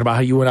 minutes talking about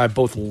how you and I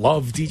both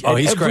love DJ. Oh,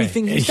 he's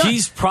everything great.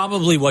 He's done.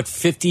 Probably,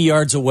 50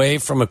 yards away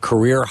from a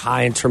career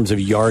high in terms of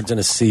yards in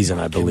a season,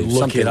 I believe. Look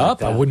Something it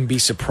up. like that. I wouldn't be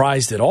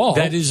surprised at all.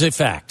 That is a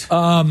fact.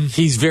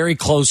 He's very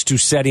close to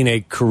setting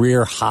a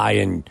career high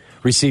in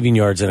receiving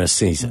yards in a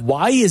season.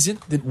 Why is it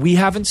that we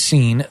haven't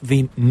seen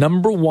the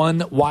number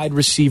one wide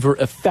receiver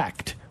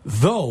effect?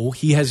 Though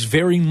he has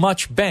very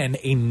much been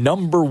a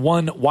number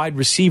one wide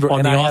receiver On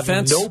and the I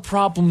offense? have no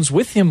problems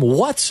with him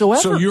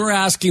whatsoever. So you're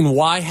asking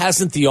why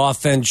hasn't the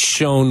offense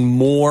shown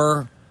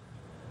more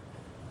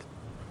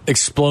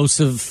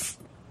explosiveness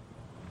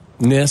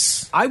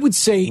I would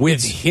say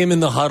with him in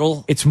the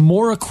huddle? it's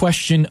more a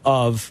question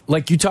of,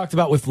 like you talked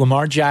about with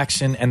Lamar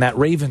Jackson and that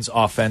Ravens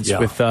offense Yeah.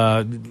 with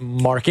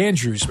Mark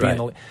Andrews being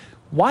Right.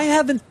 why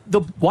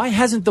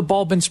hasn't the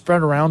ball been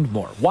spread around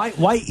more?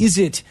 Why is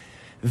it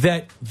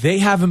that they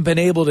haven't been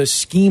able to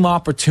scheme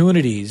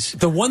opportunities?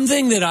 The one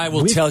thing that I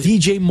will with tell you,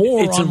 DJ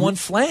Moore it's on a- one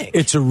flank.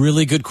 It's a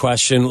really good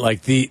question.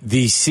 Like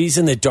the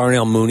season that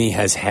Darnell Mooney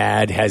has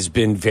had has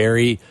been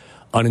very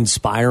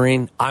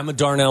uninspiring. I'm a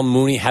Darnell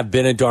Mooney, have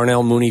been a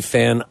Darnell Mooney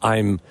fan. I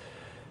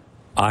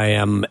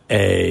am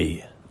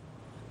a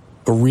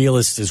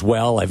realist as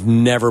well. I've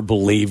never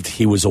believed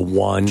he was a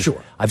one.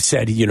 Sure. I've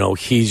said,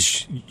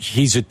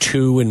 he's a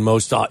two in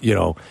most,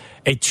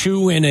 a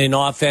two in an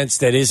offense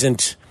that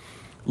isn't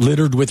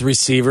littered with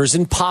receivers,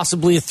 and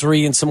possibly a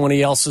three in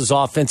somebody else's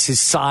offense. His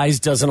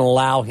size doesn't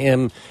allow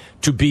him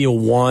to be a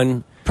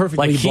one.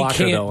 Perfectly he blocker,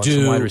 can't though, on do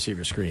some wide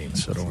receiver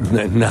screens. So don't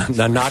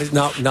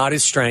worry. not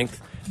his strength,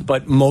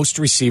 but most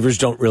receivers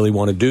don't really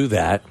want to do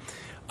that.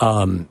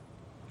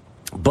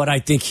 But I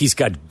think he's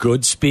got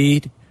good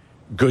speed,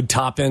 good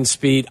top end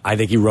speed. I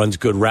think he runs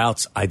good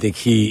routes. I think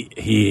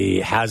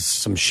he has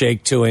some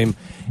shake to him,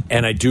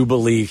 and I do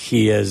believe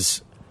he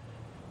is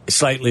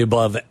slightly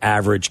above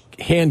average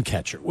hand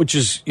catcher, which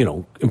is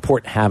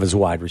important to have as a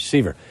wide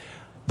receiver.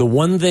 The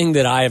one thing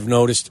that I have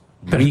noticed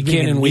week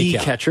in and week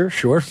out, catcher,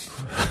 sure.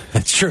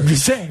 that's true.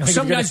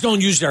 Some guys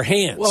don't use their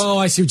hands. Well,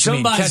 I see what you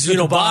mean. Somebody's, Catch with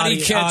the body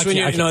body. catch when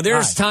Okay,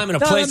 there's time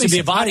and a place to be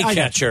a body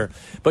catcher,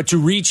 but to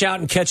reach out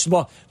and catch the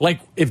ball.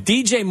 Like if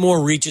DJ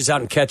Moore reaches out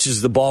and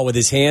catches the ball with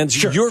his hands,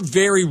 Sure. you're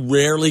very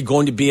rarely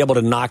going to be able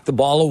to knock the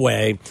ball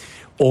away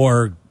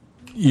or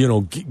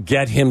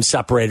get him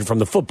separated from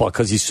the football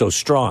because he's so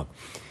strong.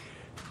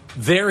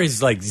 There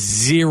is like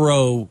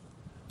zero.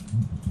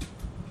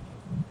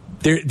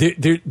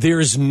 There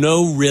is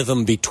no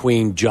rhythm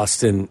between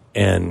Justin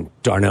and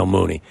Darnell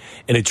Mooney,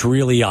 and it's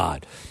really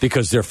odd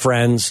because they're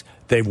friends.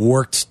 They've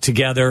worked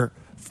together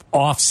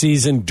off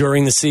season,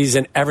 during the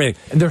season, everything.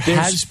 And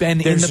there's been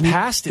in the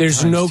past.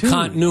 There's times, no too.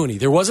 continuity.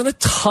 There wasn't a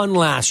ton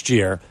last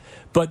year,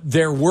 but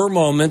there were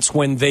moments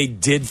when they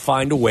did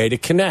find a way to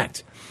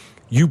connect.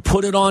 You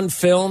put it on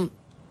film.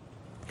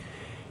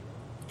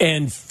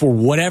 And for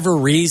whatever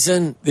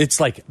reason, it's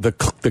like the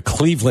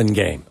Cleveland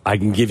game. I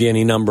can give you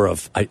any number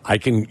of. I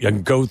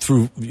can go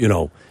through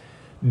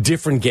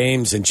different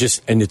games and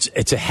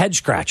it's a head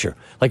scratcher.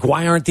 Like,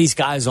 why aren't these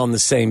guys on the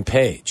same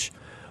page?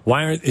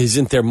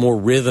 Isn't there more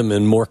rhythm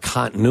and more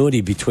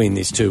continuity between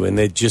these two? And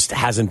it just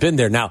hasn't been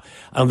there. Now,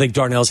 I don't think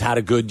Darnell's had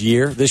a good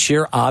year this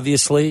year.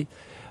 Obviously,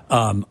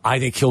 I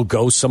think he'll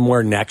go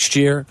somewhere next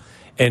year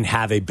and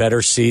have a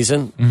better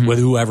season with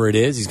whoever it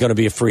is. He's going to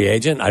be a free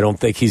agent. I don't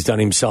think he's done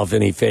himself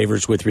any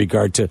favors with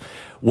regard to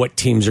what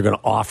teams are going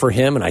to offer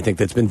him, and I think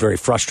that's been very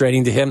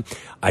frustrating to him.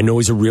 I know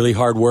he's a really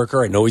hard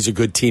worker. I know he's a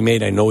good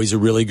teammate. I know he's a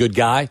really good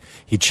guy.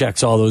 He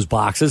checks all those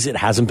boxes. It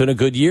hasn't been a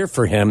good year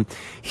for him.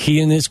 He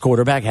and his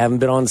quarterback haven't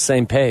been on the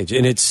same page,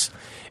 and it's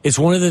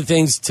one of the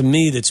things to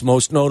me that's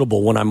most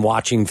notable when I'm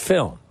watching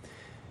film,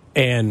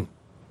 and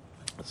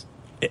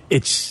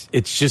it's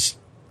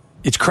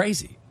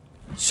crazy.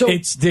 So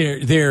it's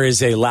there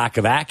is a lack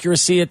of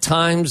accuracy at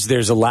times.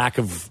 There's a lack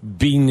of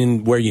being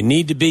in where you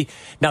need to be.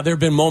 Now, there have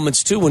been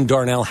moments, too, when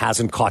Darnell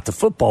hasn't caught the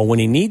football when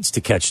he needs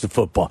to catch the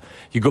football.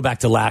 You go back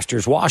to last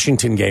year's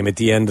Washington game at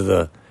the end of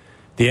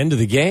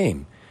the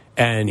game,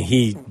 and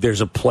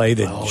there's a play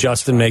that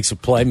Justin makes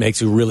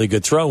a really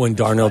good throw, and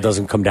Darnell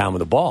doesn't come down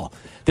with the ball.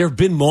 There have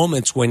been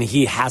moments when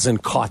he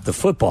hasn't caught the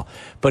football,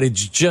 but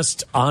it's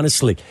just,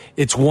 honestly,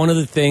 it's one of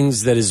the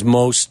things that is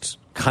most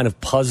kind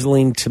of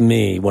puzzling to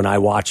me when I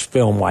watch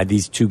film, why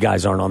these two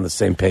guys aren't on the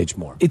same page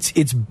more.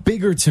 It's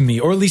bigger to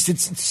me, or at least it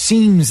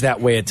seems that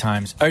way at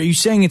times. Are you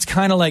saying it's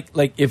kind of like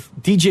if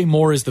DJ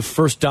Moore is the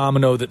first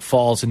domino that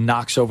falls and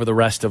knocks over the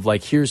rest of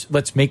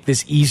let's make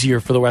this easier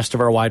for the rest of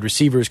our wide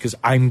receivers because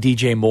I'm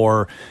DJ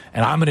Moore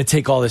and I'm going to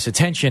take all this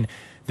attention,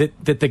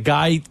 that the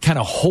guy kind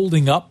of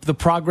holding up the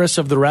progress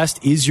of the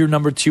rest is your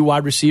number two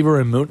wide receiver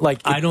and Moon?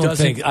 I don't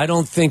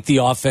think the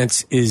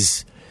offense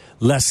is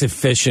less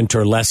efficient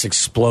or less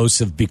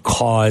explosive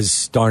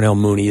because Darnell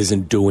Mooney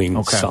isn't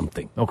doing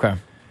something. Okay.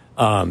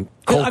 Cole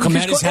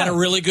Kmet has had a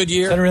really good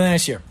year. Had a really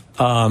nice year.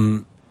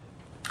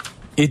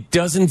 It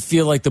doesn't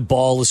feel like the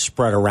ball is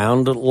spread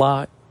around a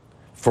lot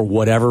for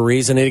whatever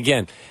reason. And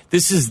again,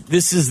 this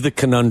is the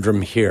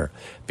conundrum here,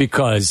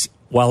 because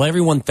while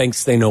everyone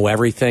thinks they know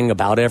everything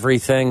about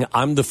everything,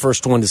 I'm the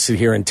first one to sit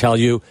here and tell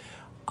you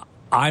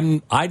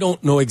I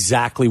don't know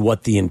exactly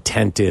what the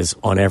intent is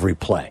on every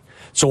play.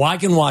 So I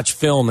can watch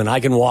film and I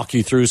can walk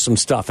you through some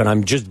stuff, and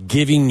I'm just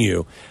giving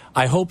you,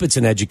 I hope it's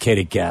an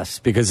educated guess,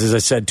 because as I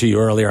said to you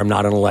earlier, I'm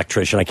not an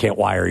electrician. I can't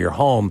wire your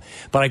home,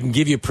 but I can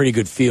give you a pretty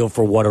good feel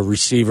for what a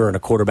receiver and a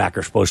quarterback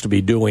are supposed to be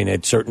doing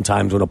at certain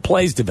times when a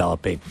play's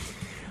developing.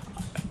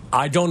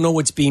 I don't know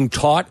what's being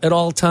taught at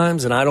all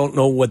times, and I don't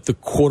know what the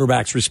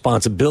quarterback's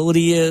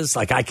responsibility is.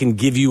 Like, I can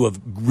give you a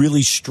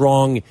really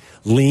strong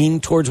lean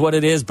towards what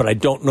it is, but I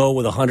don't know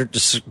with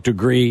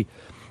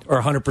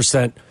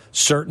 100%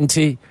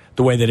 certainty,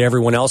 the way that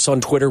everyone else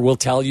on Twitter will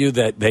tell you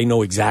that they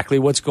know exactly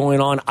what's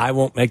going on. I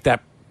won't make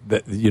that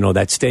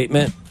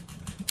statement.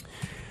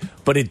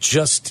 But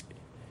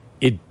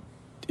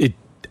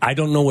I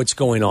don't know what's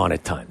going on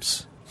at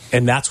times.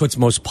 And that's what's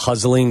most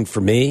puzzling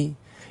for me,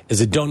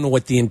 is I don't know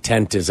what the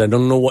intent is. I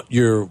don't know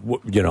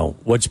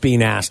what's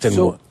being asked.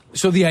 And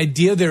so the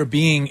idea there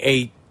being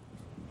a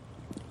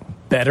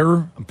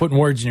better, I'm putting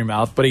words in your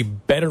mouth, but a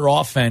better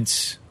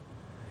offense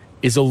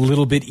is a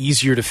little bit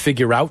easier to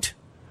figure out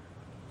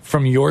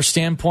from your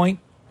standpoint.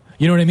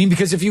 You know what I mean?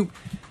 Because if you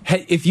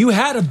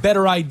had a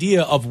better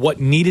idea of what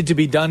needed to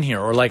be done here,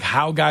 or like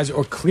how guys,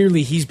 or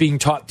clearly he's being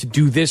taught to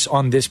do this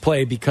on this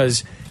play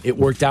because it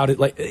worked out. I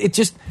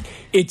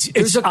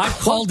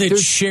called it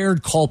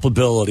shared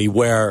culpability,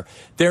 where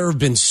there have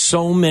been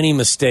so many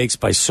mistakes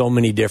by so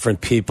many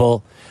different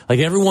people. Like,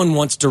 everyone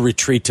wants to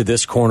retreat to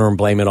this corner and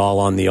blame it all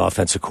on the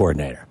offensive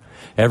coordinator.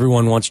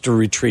 Everyone wants to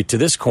retreat to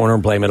this corner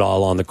and blame it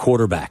all on the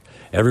quarterback.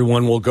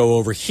 Everyone will go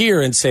over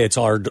here and say it's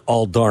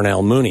all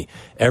Darnell Mooney.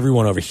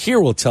 Everyone over here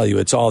will tell you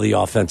it's all the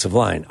offensive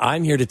line.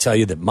 I'm here to tell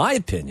you that my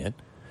opinion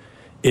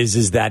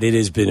is that it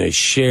has been a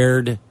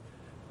shared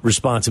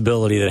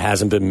responsibility that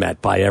hasn't been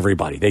met by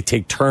everybody. They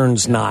take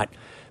turns not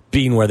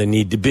being where they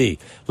need to be.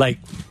 Like,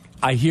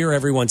 I hear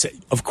everyone say,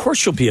 of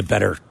course you'll be a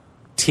better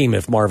team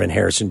if Marvin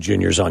Harrison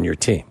Jr. is on your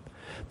team.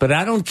 But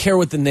I don't care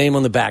what the name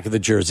on the back of the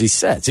jersey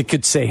says. It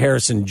could say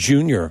Harrison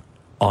Jr.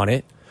 on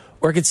it,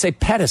 or it could say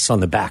Pettis on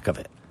the back of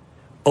it.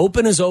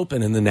 Open is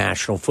open in the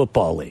National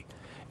Football League.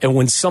 And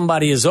when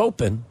somebody is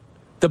open,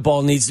 the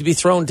ball needs to be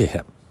thrown to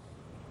him.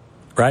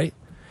 Right?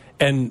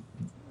 And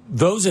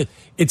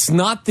it's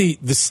not the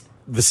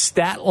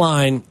stat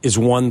line is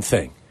one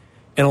thing.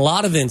 In a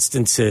lot of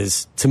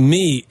instances, to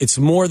me, it's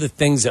more the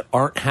things that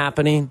aren't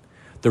happening,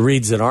 the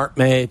reads that aren't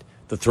made,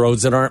 the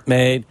throws that aren't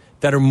made,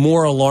 that are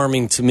more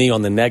alarming to me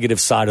on the negative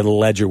side of the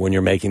ledger when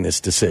you're making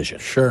this decision.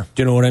 Sure.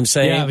 Do you know what I'm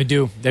saying? Yeah, they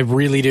do. They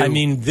really do. I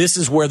mean, this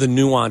is where the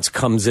nuance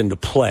comes into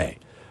play,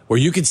 where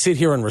you can sit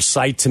here and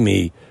recite to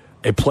me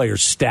a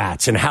player's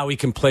stats and how he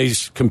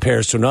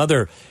compares to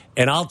another,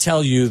 and I'll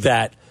tell you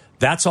that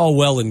that's all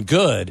well and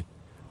good,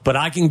 but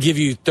I can give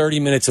you 30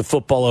 minutes of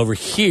football over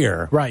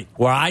here, right,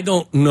 where I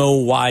don't know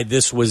why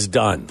this was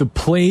done. The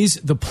plays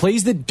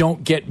that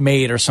don't get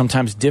made are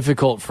sometimes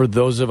difficult for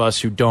those of us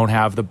who don't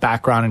have the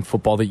background in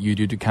football that you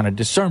do to kind of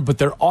discern, but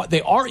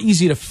they are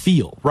easy to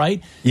feel,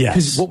 right? Yes.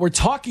 Because what we're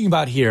talking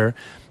about here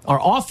are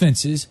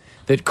offenses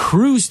that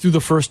cruise through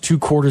the first 2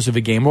 quarters of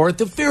a game, or at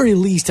the very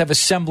least have a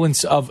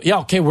semblance of,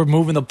 we're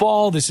moving the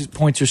ball,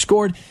 points are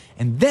scored,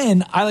 and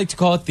then I like to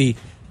call it the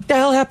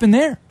hell happened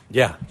there?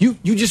 Yeah.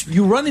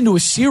 You run into a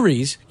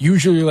series,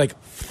 usually like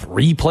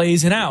 3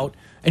 plays and out,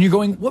 and you're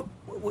going,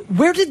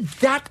 where did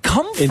that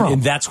come from?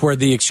 And that's where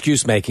the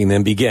excuse making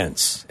then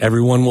begins.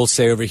 Everyone will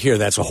say over here,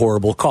 that's a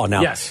horrible call.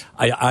 Now, yes.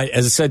 I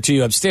as I said to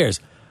you upstairs,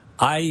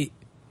 I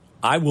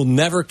will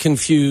never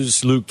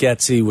confuse Luke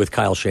Getsy with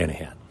Kyle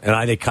Shanahan. And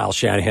I think Kyle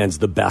Shanahan's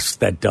the best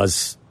that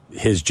does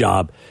his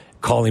job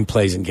calling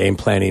plays and game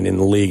planning in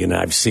the league, and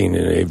I've seen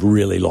in a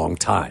really long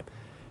time.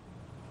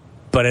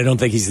 But I don't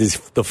think he's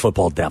the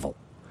football devil.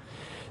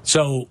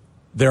 So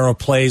there are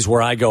plays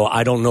where I go,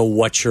 I don't know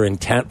what your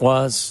intent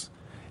was.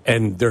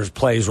 And there's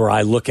plays where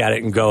I look at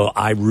it and go,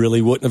 I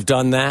really wouldn't have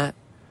done that.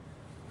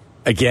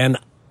 Again,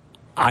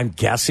 I'm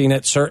guessing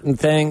at certain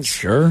things.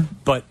 Sure.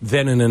 But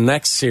then in the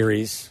next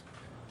series,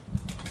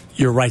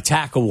 your right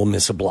tackle will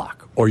miss a block.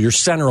 Or your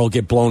center will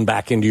get blown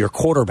back into your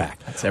quarterback.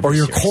 Or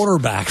your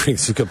quarterback,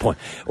 that's a good point.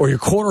 Or your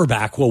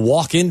quarterback will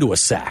walk into a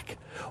sack.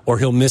 Or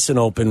he'll miss an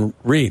open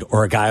read.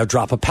 Or a guy will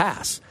drop a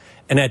pass.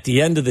 And at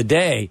the end of the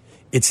day,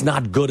 it's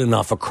not good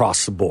enough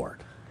across the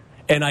board.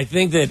 And I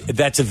think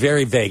that's a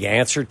very vague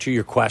answer to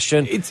your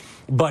question.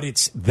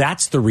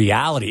 That's the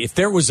reality. If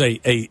there was a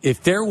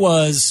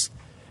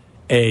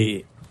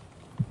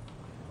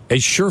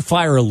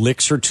surefire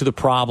elixir to the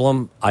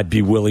problem, I'd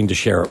be willing to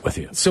share it with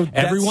you. So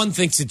everyone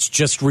thinks it's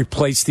just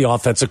replace the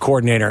offensive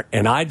coordinator,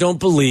 and I don't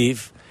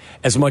believe,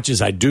 as much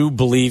as I do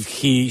believe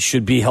he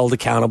should be held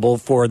accountable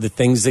for the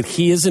things that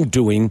he isn't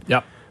doing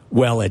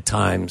well at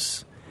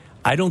times,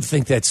 I don't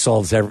think that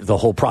solves the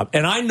whole problem.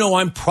 And I know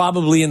I'm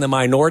probably in the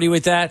minority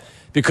with that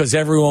because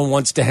everyone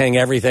wants to hang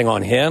everything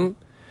on him.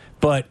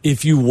 But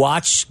if you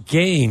watch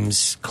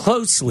games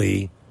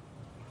closely,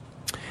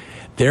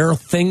 there are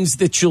things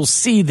that you'll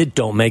see that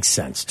don't make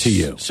sense to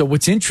you. So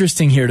what's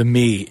interesting here to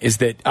me is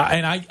that,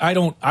 and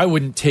I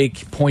wouldn't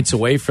take points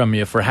away from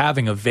you for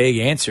having a vague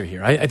answer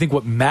here. I think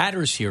what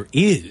matters here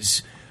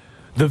is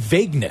the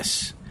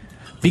vagueness.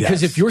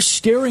 Because if you're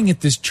staring at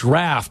this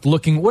draft,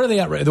 looking, what are they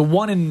at?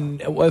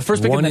 The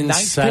first pick in the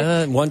ninth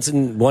pick,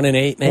 1 and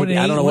 8, maybe.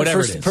 I don't know, whatever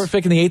it is. First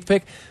pick in the 8th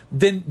pick.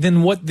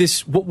 Then what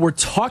we're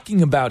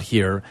talking about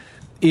here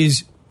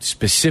is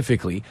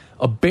specifically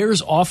a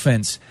Bears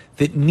offense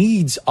that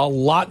needs a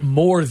lot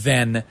more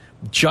than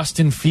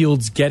Justin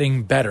Fields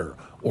getting better,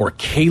 or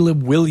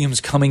Caleb Williams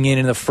coming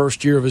in the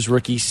first year of his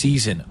rookie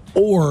season,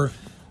 or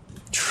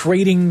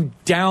trading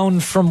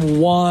down from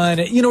 1.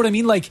 You know what I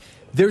mean? Like,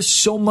 there's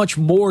so much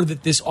more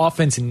that this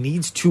offense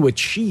needs to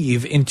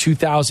achieve in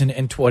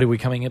 2020. What are we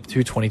coming up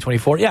to?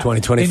 2024? Yeah,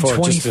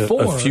 2024, just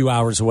a few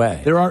hours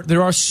away.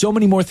 There are so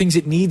many more things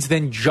it needs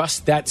than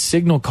just that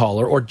signal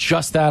caller or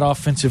just that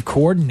offensive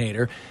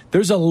coordinator.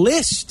 There's a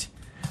list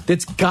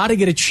that's got to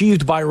get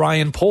achieved by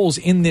Ryan Poles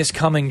in this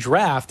coming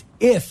draft,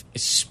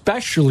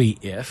 especially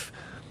if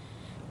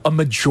a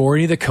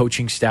majority of the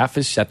coaching staff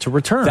is set to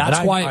return. That's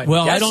why.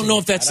 I don't know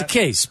if that's the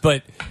case,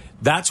 but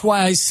that's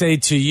why I say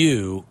to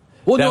you.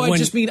 Well, no, I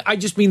just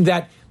mean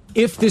that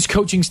if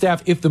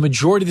the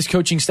majority of this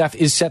coaching staff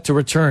is set to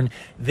return,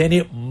 then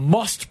it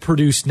must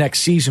produce next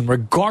season,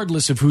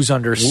 regardless of who's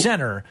under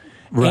center.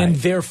 Right. And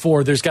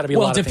therefore, there's got to be a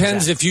lot of things.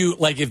 Well, it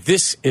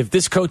depends if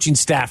this coaching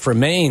staff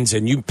remains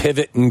and you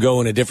pivot and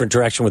go in a different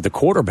direction with the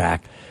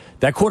quarterback,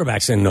 that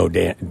quarterback's in no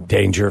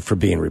danger for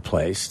being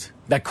replaced.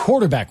 That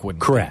quarterback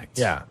wouldn't. Correct.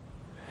 Yeah.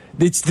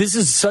 This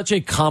is such a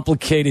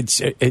complicated.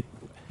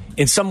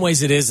 In some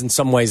ways it is, in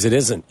some ways it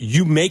isn't.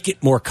 You make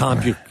it more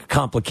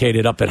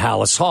complicated up at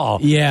Hallis Hall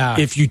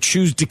if you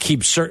choose to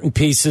keep certain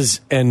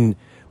pieces and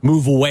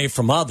move away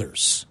from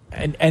others.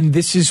 And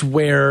this is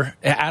where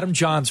Adam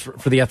Johns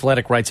for The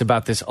Athletic writes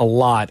about this a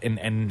lot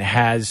and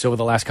has over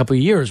the last couple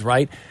of years,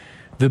 right?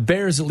 The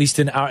Bears, at least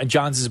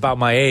Johns is about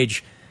my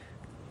age.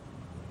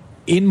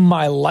 In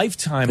my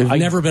lifetime, I've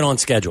never been on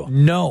schedule.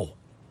 No.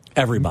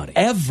 Everybody.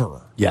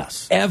 Ever.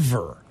 Yes.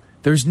 Ever.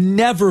 There's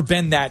never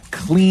been that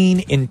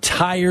clean,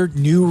 entire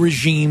new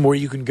regime where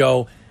you can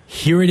go,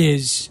 here it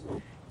is.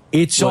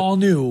 It's all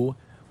new.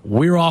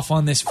 We're off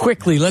on this.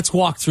 Quickly, let's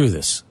walk through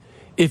this.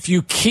 If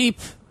you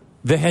keep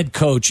the head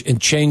coach and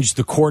change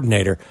the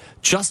coordinator,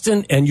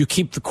 Justin, and you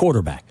keep the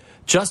quarterback,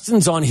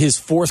 Justin's on his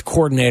 4th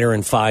coordinator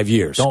in 5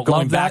 years.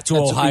 Going back to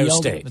Ohio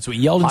State. That's what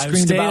we yelled and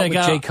screamed about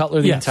with Jay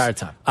Cutler the entire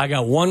time. I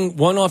got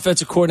one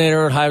offensive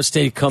coordinator at Ohio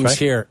State. He comes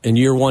here. In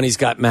year 1, he's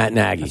got Matt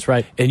Nagy. That's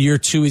right. In year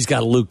 2, he's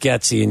got Luke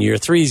Getsy. In year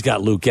 3, he's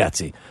got Luke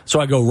Getsy. So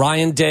I go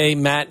Ryan Day,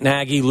 Matt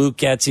Nagy, Luke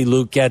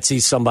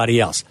Getsy, somebody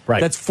else. Right.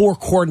 That's 4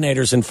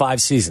 coordinators in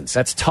 5 seasons.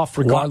 That's tough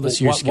regardless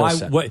of your skill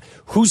set.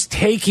 Who's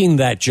taking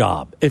that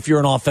job if you're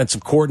an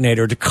offensive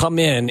coordinator to come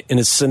in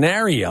a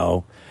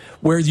scenario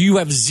where you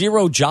have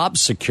zero job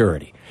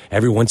security?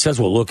 Everyone says,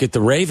 well, look at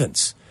the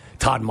Ravens.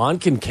 Todd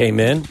Monken came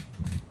in.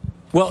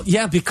 Well,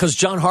 yeah, because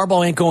John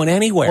Harbaugh ain't going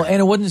anywhere. Well, and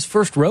it wasn't his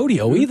first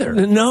rodeo either.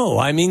 No,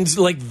 I mean,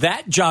 like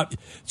that job.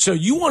 So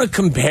you want to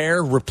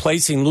compare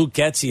replacing Luke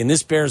Getsy in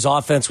this Bears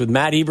offense with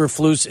Matt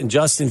Eberflus and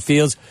Justin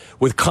Fields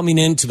with coming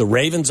into the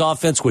Ravens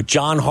offense with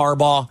John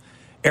Harbaugh,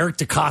 Eric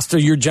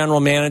DeCosta, your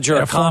general manager,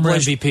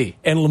 accomplished MVP,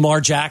 and Lamar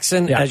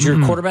Jackson as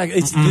your quarterback?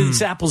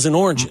 It's apples and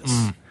oranges.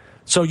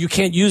 So you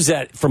can't use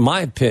that,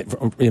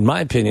 in my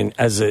opinion,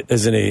 as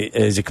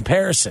a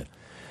comparison.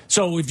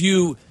 So if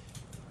you,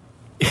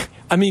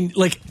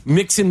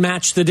 mix and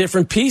match the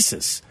different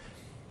pieces,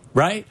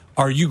 right?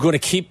 Are you going to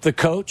keep the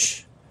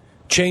coach,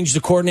 change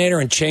the coordinator,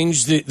 and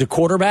change the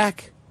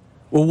quarterback?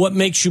 Well, what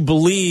makes you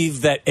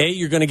believe that A,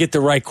 you're going to get the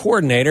right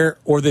coordinator,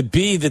 or that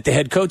B, that the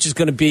head coach is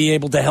going to be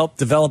able to help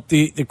develop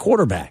the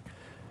quarterback?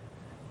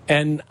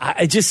 And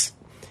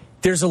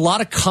there's a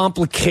lot of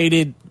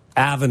complicated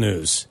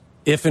avenues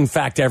if, in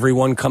fact,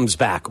 everyone comes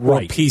back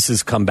or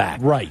pieces come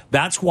back. Right.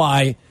 That's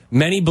why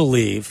many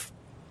believe,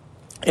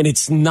 and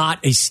it's not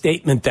a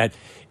statement that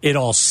it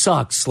all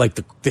sucks, like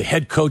the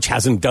head coach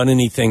hasn't done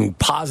anything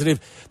positive,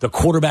 the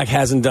quarterback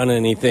hasn't done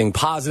anything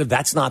positive.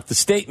 That's not the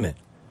statement.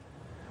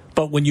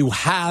 But when you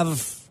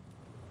have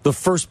the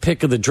first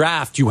pick of the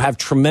draft, you have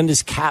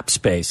tremendous cap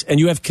space, and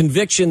you have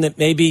conviction that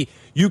maybe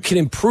you can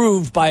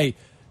improve by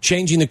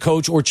changing the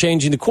coach or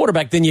changing the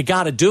quarterback, then you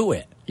got to do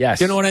it.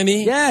 Yes. You know what I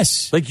mean?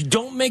 Yes. Like, you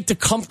don't make the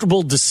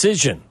comfortable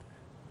decision.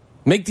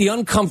 Make the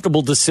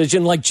uncomfortable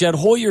decision like Jed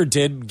Hoyer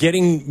did,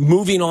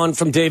 moving on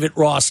from David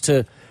Ross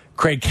to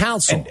Craig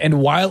Counsell.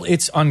 And while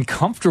it's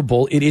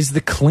uncomfortable, it is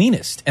the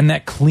cleanest. And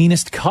that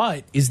cleanest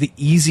cut is the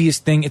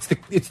easiest thing.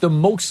 It's the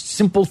most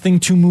simple thing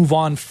to move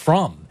on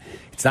from.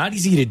 It's not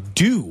easy to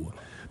do,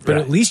 But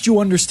at least you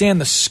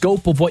understand the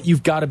scope of what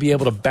you've got to be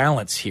able to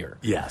balance here.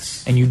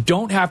 Yes. And you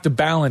don't have to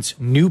balance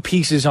new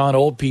pieces on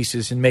old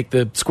pieces and make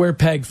the square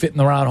peg fit in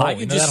the round hole. I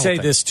can just say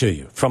this to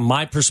you from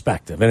my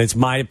perspective, and it's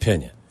my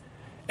opinion.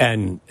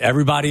 And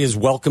everybody is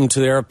welcome to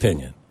their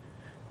opinion.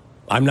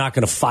 I'm not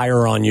going to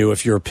fire on you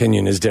if your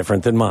opinion is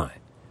different than mine.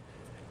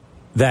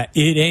 That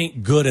it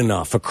ain't good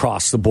enough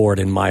across the board,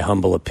 in my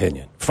humble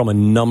opinion, from a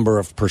number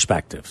of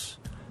perspectives.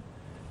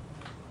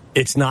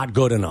 It's not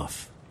good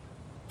enough.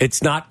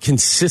 It's not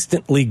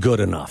consistently good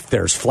enough.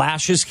 There's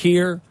flashes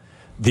here.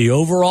 The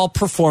overall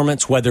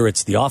performance, whether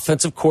it's the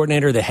offensive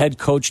coordinator, the head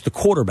coach, the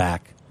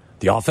quarterback,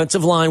 the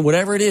offensive line,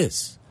 whatever it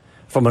is,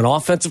 from an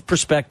offensive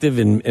perspective,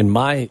 in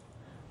my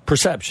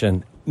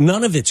perception,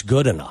 none of it's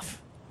good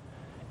enough.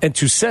 And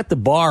to set the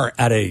bar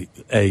at a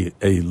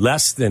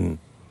less than,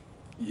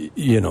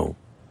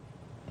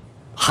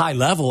 high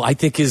level, I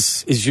think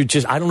is you're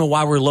just, I don't know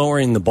why we're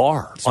lowering the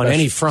bar on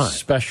any front,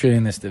 especially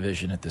in this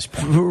division at this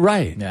point,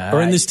 right? Yeah,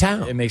 or in this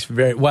town. It makes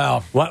very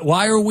well.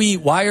 Why are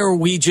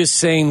we just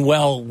saying,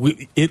 well,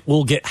 it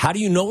will get? How do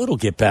you know it'll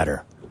get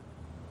better?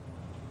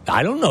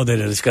 I don't know that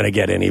it's going to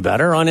get any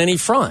better on any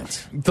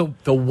front. The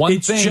one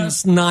it's thing, it's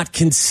just not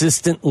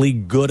consistently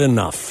good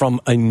enough from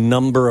a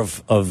number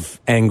of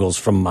angles,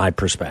 from my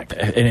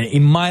perspective.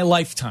 In my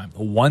lifetime,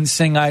 the one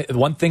thing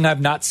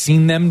I've not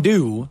seen them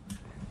do.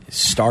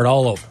 Start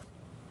all over.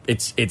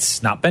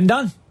 It's not been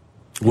done.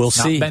 We'll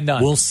see.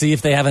 We'll see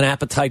if they have an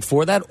appetite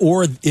for that,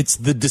 or it's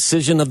the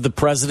decision of the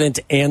president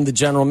and the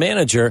general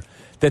manager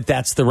that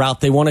that's the route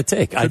they want to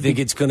take. I think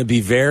it's going to be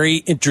very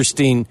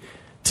interesting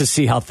to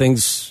see how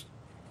things,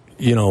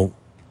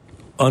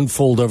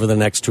 unfold over the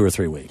next 2 or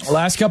 3 weeks.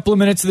 Last couple of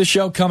minutes of the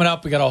show coming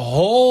up. We got a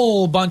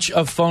whole bunch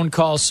of phone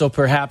calls, so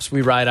perhaps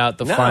we ride out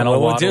the final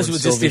Waddle and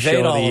Sylvie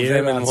show of the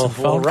year on some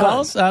phone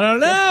calls. I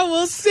don't know.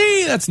 We'll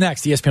see. That's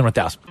next. ESPN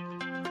 1000.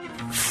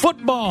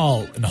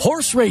 Football and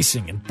horse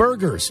racing and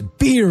burgers and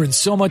beer and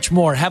so much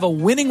more. Have a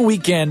winning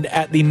weekend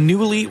at the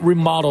newly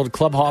remodeled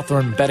Club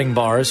Hawthorne betting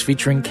bars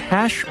featuring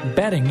cash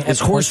betting.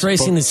 Is horse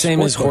racing the same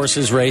as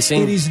horses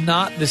racing? It is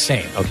not the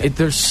same. Okay.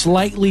 They're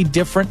slightly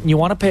different, and you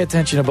want to pay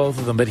attention to both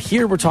of them. But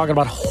here we're talking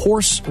about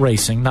horse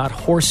racing, not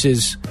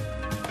horses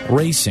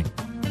racing.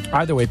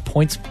 Either way,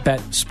 points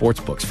bet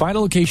sportsbooks. Find a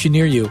location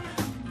near you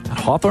at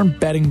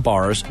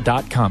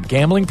HawthorneBettingBars.com.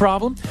 Gambling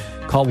problem?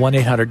 Call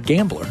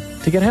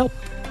 1-800-GAMBLER to get help.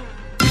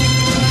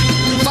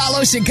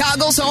 Follow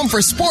Chicago's Home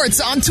for Sports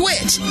on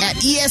Twitch at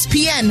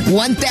ESPN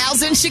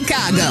 1000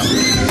 Chicago.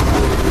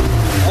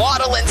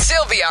 Waddle and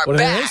Sylvie are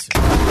back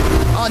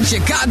on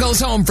Chicago's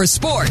Home for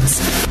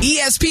Sports,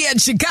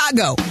 ESPN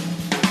Chicago.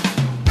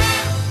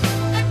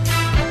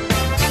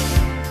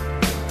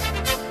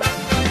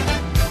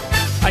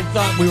 I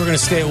thought we were going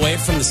to stay away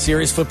from the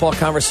serious football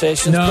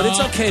conversations, but it's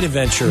okay to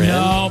venture in.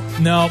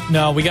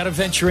 No. We got to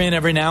venture in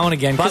every now and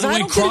again. By the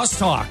way,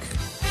 crosstalk.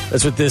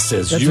 That's what this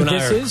is. That's you what and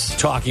I this are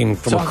is? talking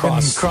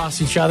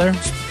across each other.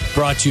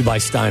 Brought to you by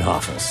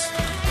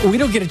Steinhoffels. We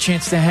don't get a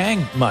chance to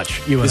hang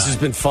much, you and This has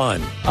been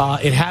fun.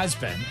 It has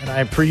been, and I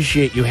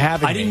appreciate you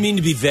having me. I didn't mean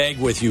to be vague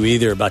with you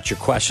either about your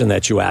question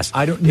that you asked.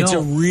 I don't know. It's a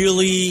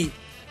really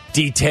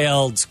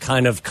detailed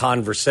kind of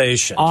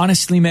conversation.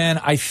 Honestly, man,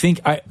 I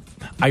think I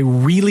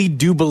really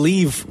do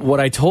believe what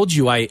I told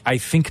you. I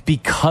think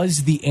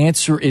because the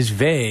answer is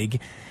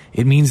vague,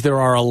 it means there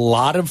are a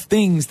lot of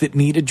things that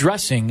need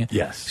addressing.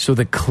 Yes. So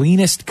the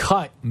cleanest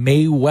cut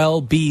may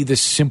well be the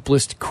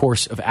simplest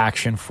course of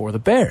action for the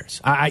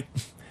Bears.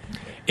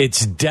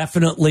 It's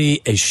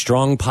definitely a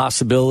strong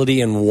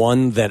possibility, and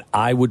one that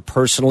I would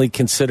personally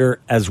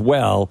consider as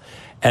well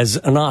as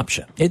an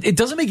option. It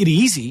doesn't make it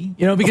easy,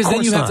 because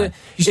then you have to.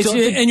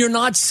 And you're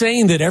not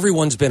saying that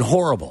everyone's been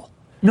horrible.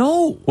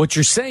 No. What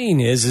you're saying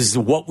is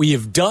what we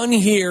have done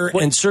here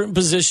in certain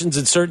positions,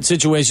 in certain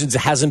situations,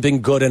 hasn't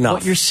been good enough.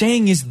 What you're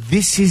saying is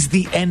this is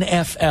the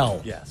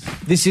NFL. Yes.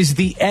 This is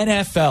the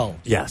NFL.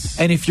 Yes.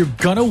 And if you're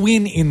going to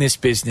win in this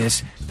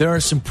business, there are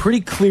some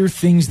pretty clear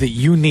things that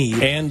you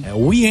need,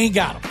 and we ain't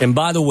got them. And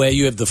by the way,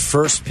 you have the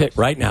first pick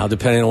right now,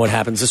 depending on what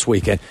happens this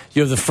weekend.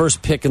 You have the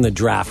first pick in the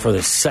draft for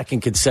the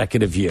second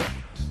consecutive year.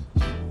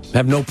 I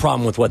have no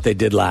problem with what they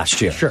did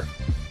last year. Sure.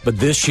 But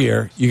this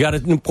year, you got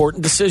an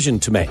important decision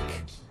to make.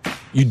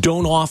 You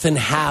don't often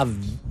have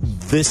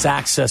this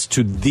access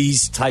to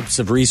these types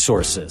of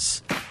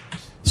resources.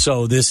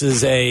 So this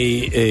is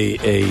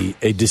a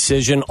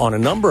decision on a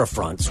number of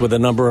fronts with a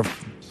number of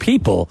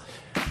people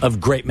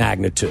of great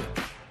magnitude.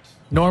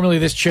 Normally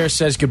this chair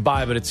says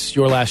goodbye, but it's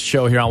your last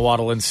show here on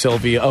Waddle and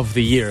Sylvie of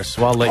the year,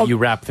 so I'll let you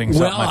wrap things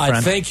up, my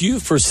friend. Thank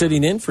you for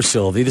sitting in for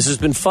Sylvie. This has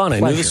been fun. I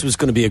knew this was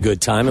going to be a good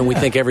time, and we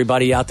thank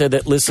everybody out there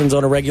that listens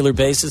on a regular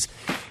basis.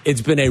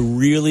 It's been a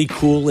really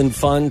cool and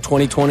fun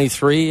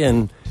 2023,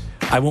 and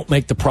I won't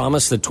make the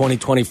promise that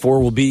 2024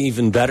 will be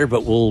even better,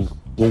 but we'll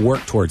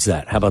work towards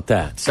that. How about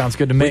that? Sounds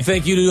good to me.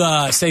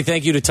 Say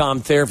thank you to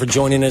Tom Thayer for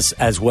joining us,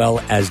 as well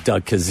as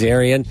Doug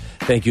Kazarian.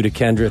 Thank you to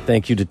Kendra.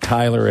 Thank you to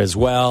Tyler as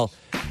well.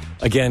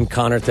 Again,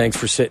 Connor, thanks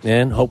for sitting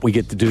in. Hope we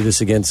get to do this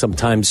again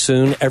sometime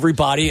soon.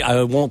 Everybody,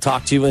 I won't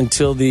talk to you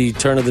until the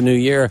turn of the new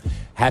year.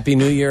 Happy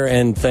New Year,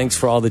 and thanks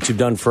for all that you've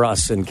done for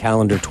us in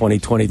calendar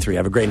 2023.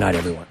 Have a great night,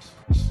 everyone.